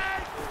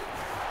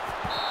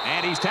 48.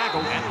 And he's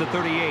tackled at the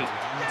 38.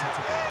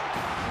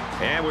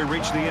 And we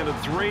reach the end of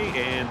 3,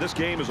 and this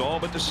game is all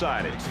but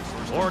decided.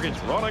 Oregon's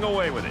running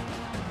away with it.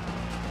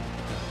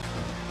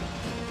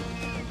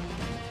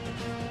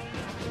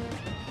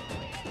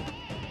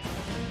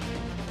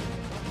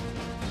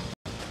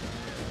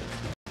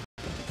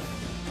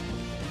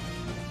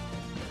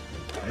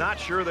 Not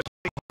sure that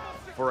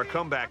for a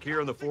comeback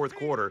here in the fourth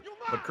quarter,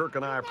 but Kirk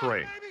and I are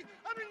praying.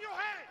 I'm in your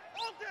head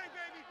all day,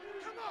 baby.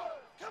 Come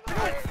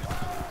on.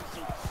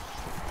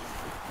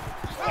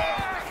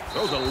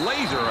 Throws a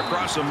laser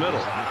across the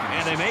middle,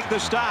 and they make the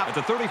stop at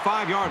the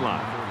 35-yard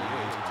line.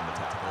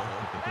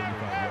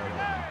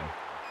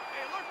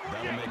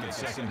 That'll make it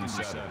 2nd and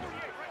 7.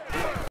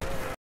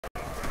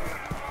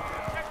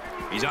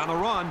 He's on the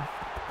run,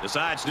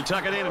 decides to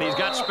tuck it in, and he's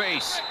got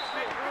space.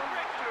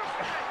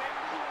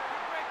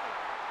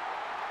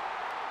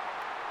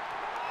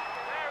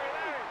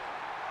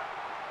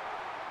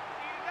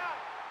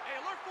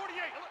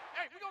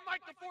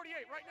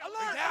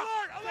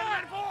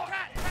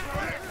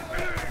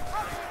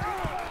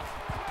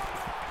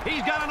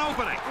 He's got an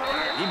opening.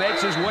 He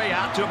makes his way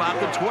out to about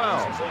the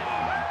 12.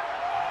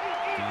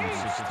 Gain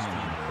 16.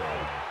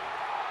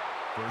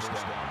 First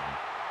down.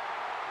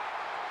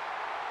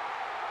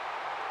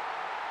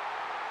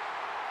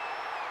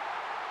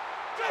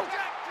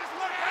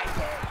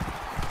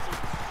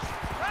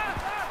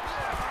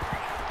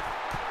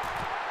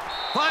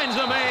 Finds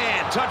the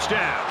man.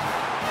 Touchdown.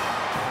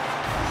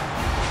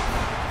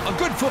 A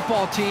good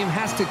football team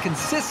has to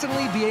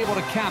consistently be able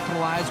to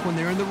capitalize when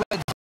they're in the red zone.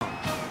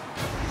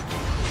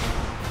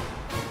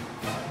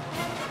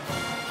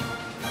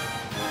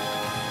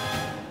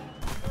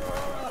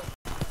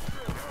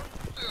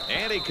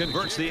 And he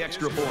converts the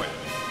extra point.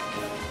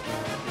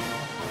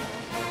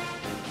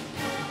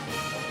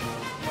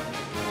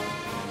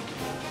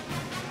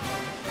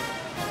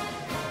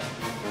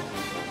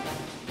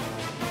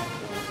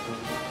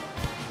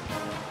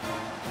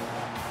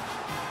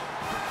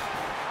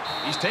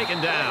 He's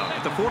taken down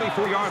at the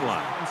 44-yard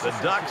line. The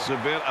Ducks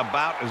have been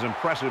about as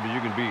impressive as you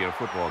can be in a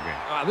football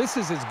game. This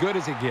is as good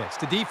as it gets.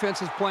 The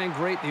defense is playing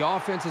great. The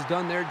offense has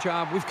done their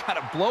job. We've got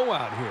a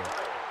blowout here.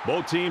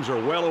 Both teams are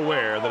well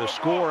aware that a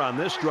score on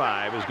this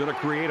drive is going to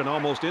create an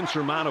almost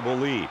insurmountable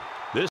lead.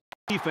 This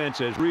defense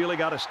has really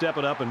got to step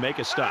it up and make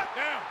a stop.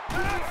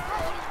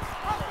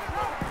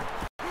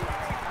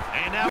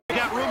 And now he's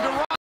got room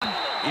to run.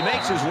 He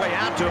makes his way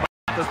out to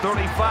about the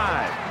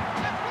 35.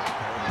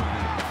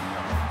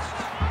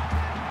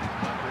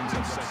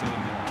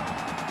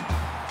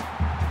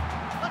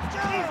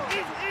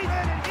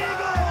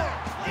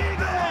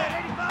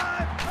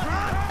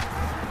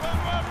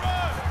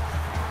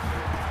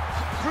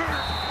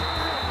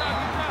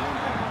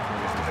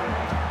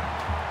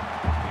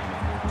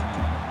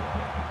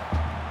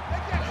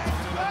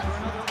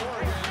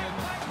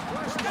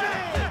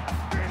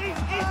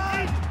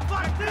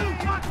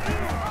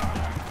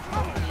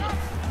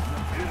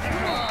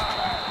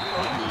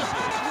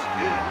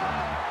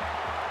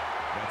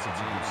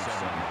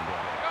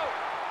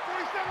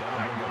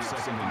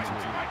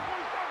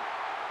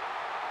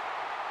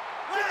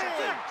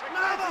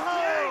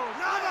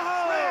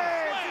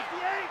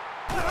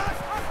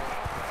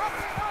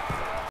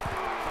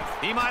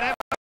 He might have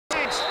a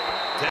chance.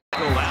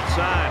 Tackled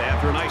outside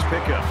after a nice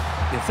pickup.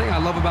 The thing I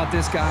love about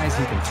this guy is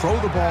he can throw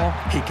the ball,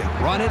 he can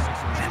run it,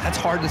 and that's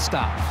hard to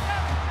stop.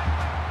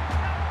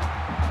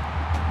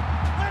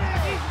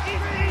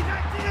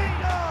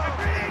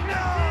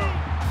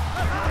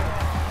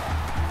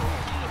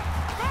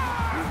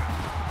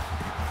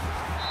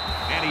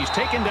 And he's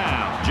taken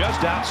down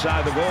just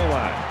outside the goal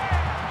line.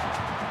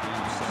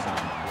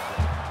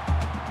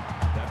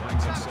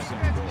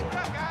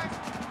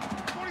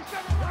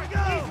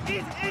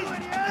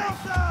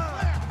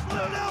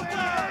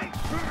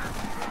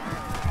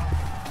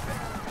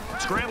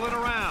 Scrambling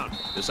around,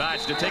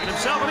 decides to take it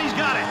himself, and he's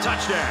got it.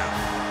 Touchdown.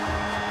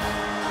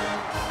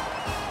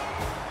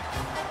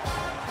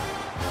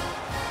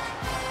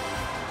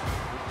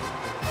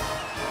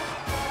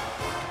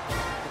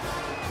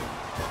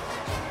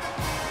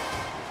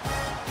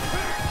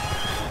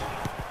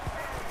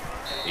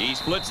 He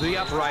splits the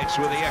uprights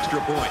with the extra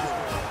point.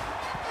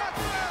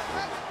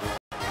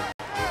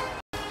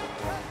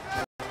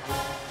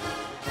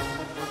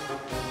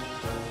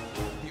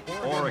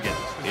 Oregon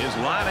is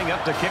lining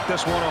up to kick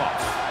this one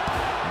off.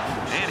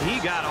 And he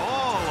got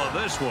all of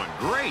this one.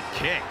 Great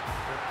kick.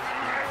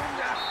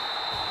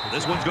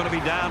 This one's going to be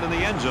down in the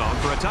end zone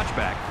for a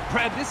touchback.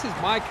 Brad, this is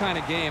my kind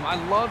of game. I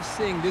love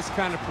seeing this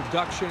kind of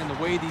production and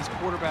the way these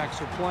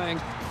quarterbacks are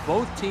playing.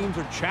 Both teams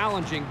are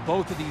challenging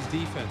both of these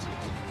defenses.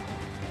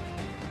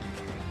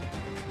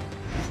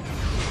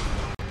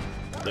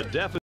 The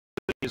deficit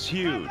is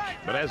huge,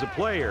 but as a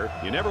player,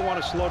 you never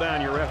want to slow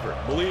down your effort.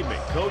 Believe me,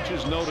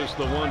 coaches notice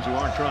the ones who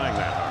aren't trying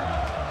that hard.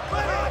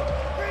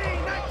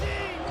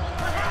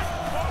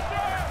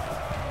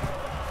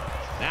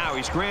 Now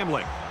he's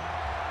scrambling.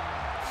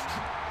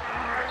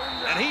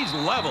 he's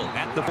level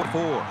at the 4.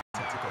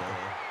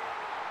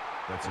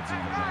 That's a gain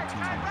of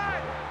 19.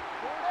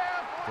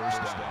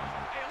 First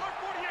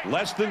down.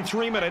 Less than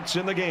 3 minutes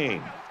in the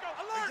game.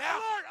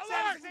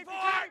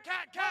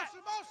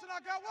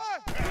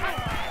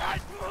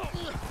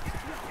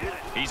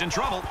 He's in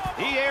trouble.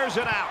 He airs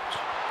it out.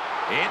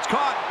 It's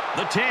caught.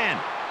 The 10.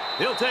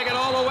 He'll take it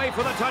all the way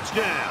for the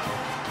touchdown.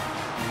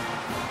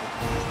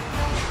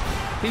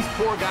 These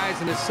poor guys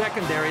in the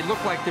secondary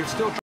look like they're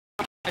still trying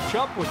to catch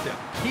up with him.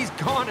 He's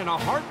gone in a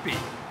heartbeat.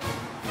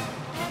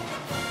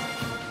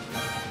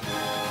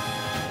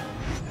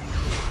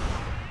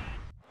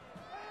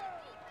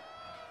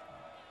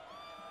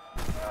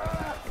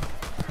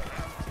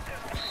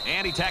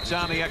 And he tacks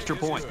on the extra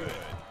point.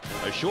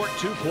 A short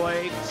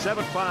 2-play,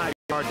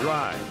 7-5-yard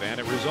drive, and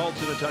it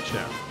results in a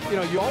touchdown. You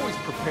know, you always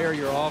prepare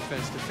your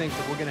offense to think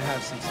that we're going to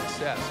have some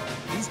success.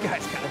 These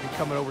guys got to be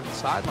coming over the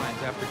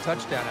sidelines after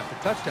touchdown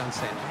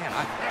saying, man,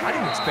 I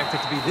didn't expect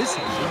it to be this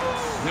easy.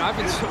 You know, I've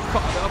been so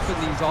caught up in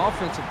these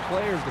offensive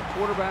players, the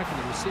quarterback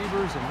and the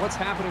receivers, and what's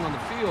happening on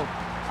the field.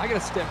 I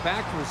got to step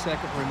back for a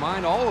second and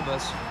remind all of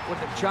us what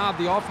the job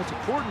the offensive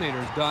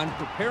coordinator has done,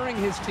 preparing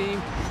his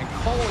team and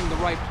calling the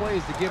right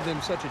plays to give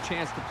them such a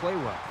chance to play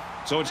well.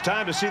 So it's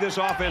time to see this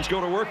offense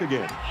go to work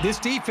again. This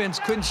defense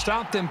couldn't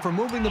stop them from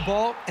moving the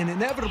ball and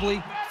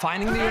inevitably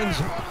finding the end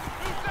zone.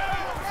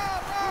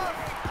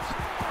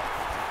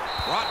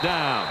 Brought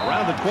down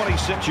around the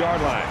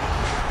 26-yard line.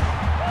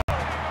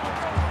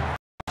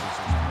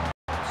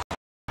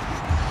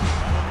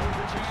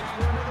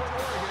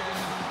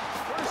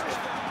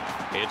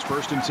 It's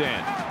 1st and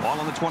 10. Ball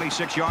on the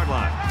 26-yard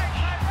line.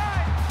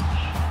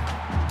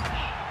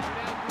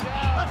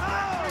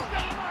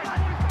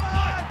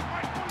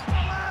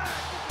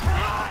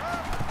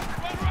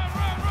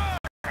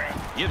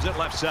 Gives it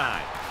left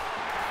side.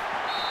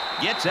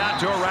 Gets out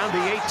to around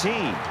the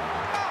 18.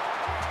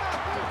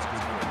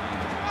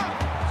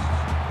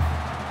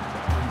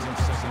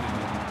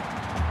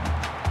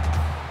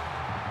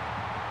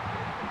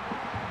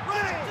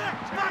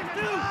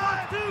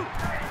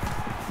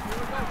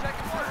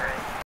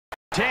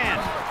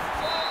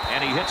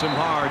 And he hits him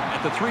hard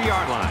at the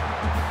 3-yard line.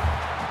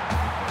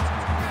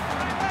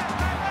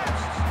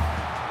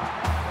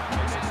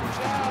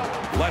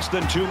 Less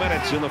than 2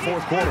 minutes in the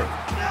 4th quarter.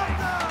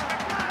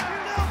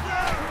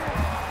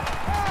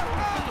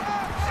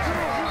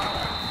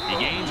 He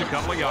gains a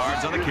couple of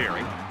yards on the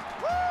carry.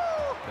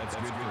 That's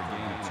good for a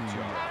gain of 2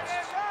 yards.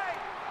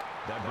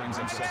 That brings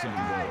up 2nd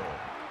and goal.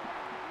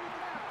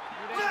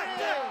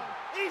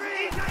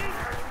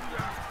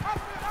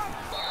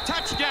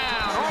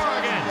 Touchdown,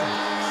 Oregon!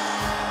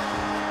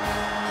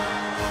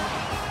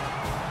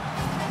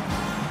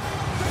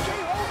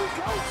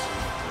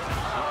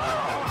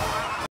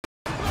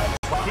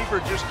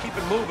 Keeper, just keep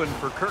it moving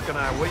for Kirk and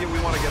I, will you? We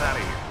want to get out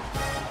of here.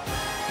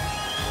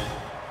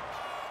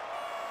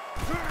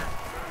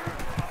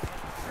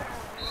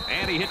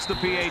 And he hits the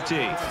PAT.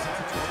 A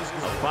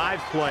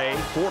 5-play,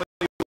 40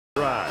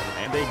 drive,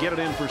 and they get it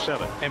in for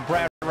 7. And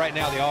Brad, right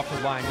now, the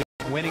offensive line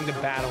winning the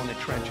battle in the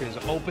trenches,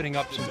 opening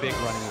up some big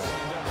running lanes.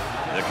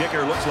 The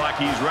kicker looks like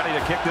he's ready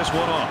to kick this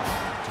one off.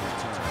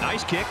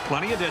 Nice kick,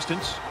 plenty of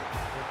distance.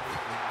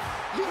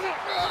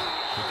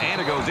 And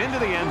it goes into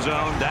the end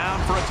zone,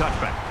 down for a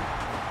touchback.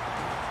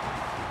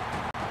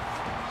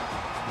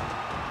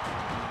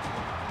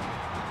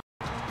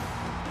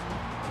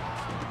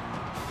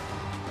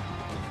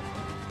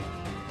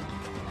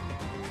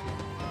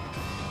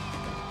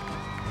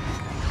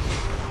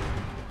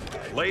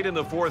 Late in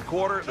the 4th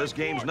quarter, this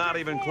game's not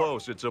even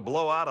close. It's a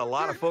blowout. A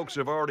lot of folks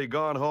have already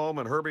gone home.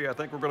 And, Herbie, I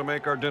think we're going to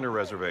make our dinner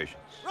reservations.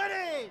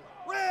 Ready!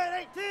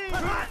 Red 18!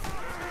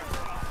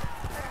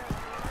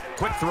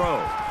 Quick throw.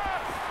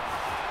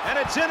 And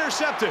it's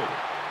intercepted.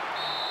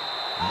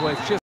 Well,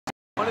 it's just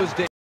one of those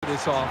days for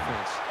this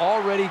offense.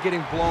 Already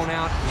getting blown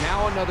out.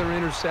 Now another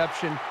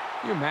interception.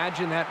 Can you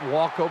imagine that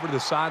walk over to the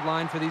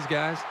sideline for these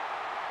guys?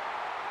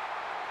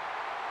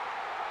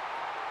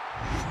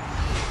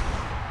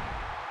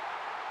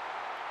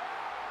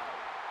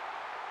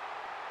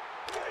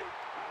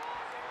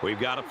 We've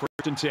got a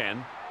 1st and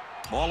 10.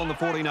 Ball on the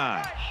 49. 3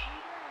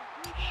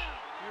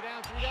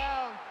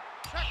 down.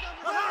 Check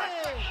number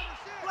 6.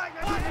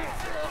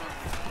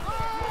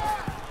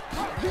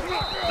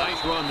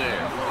 Nice run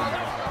there.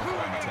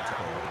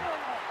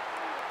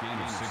 Gain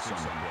of 6 on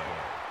the play.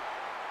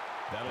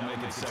 That'll make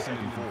it 2nd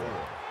and 4.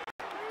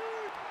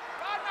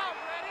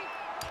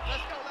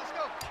 Let's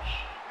go.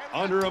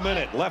 Under a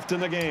minute left in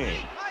the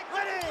game.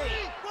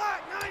 Ready!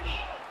 Black 90!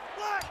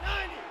 Black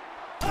 90!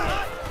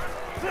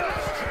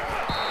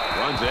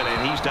 Runs it,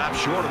 and he stops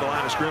short of the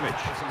line of scrimmage.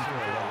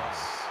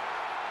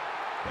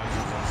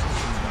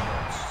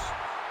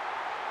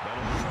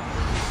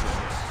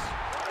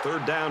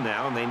 Third down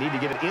now, and they need to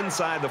get it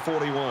inside the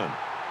 41. 47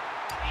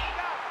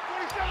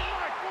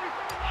 right.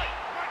 47 right.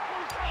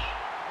 47.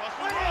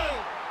 Ready!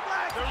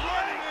 Black! They're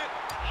running it!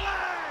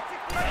 Black!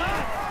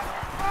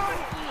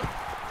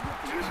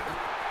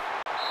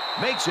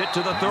 Makes it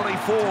to the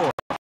 34.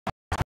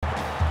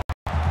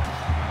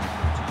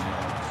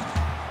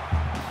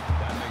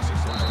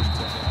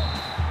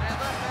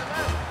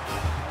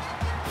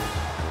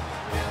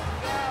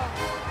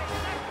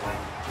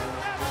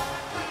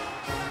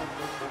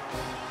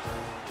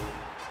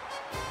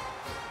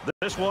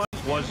 This one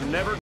was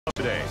never close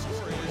today.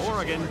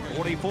 Oregon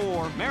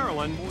 44,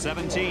 Maryland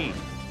 17.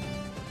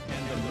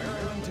 And the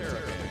Maryland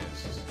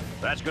Terrapins.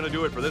 That's going to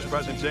do it for this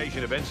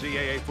presentation of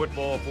NCAA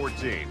Football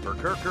 14. For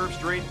Kirk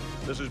Street,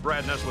 this is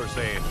Brad Nessler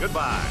saying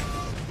goodbye.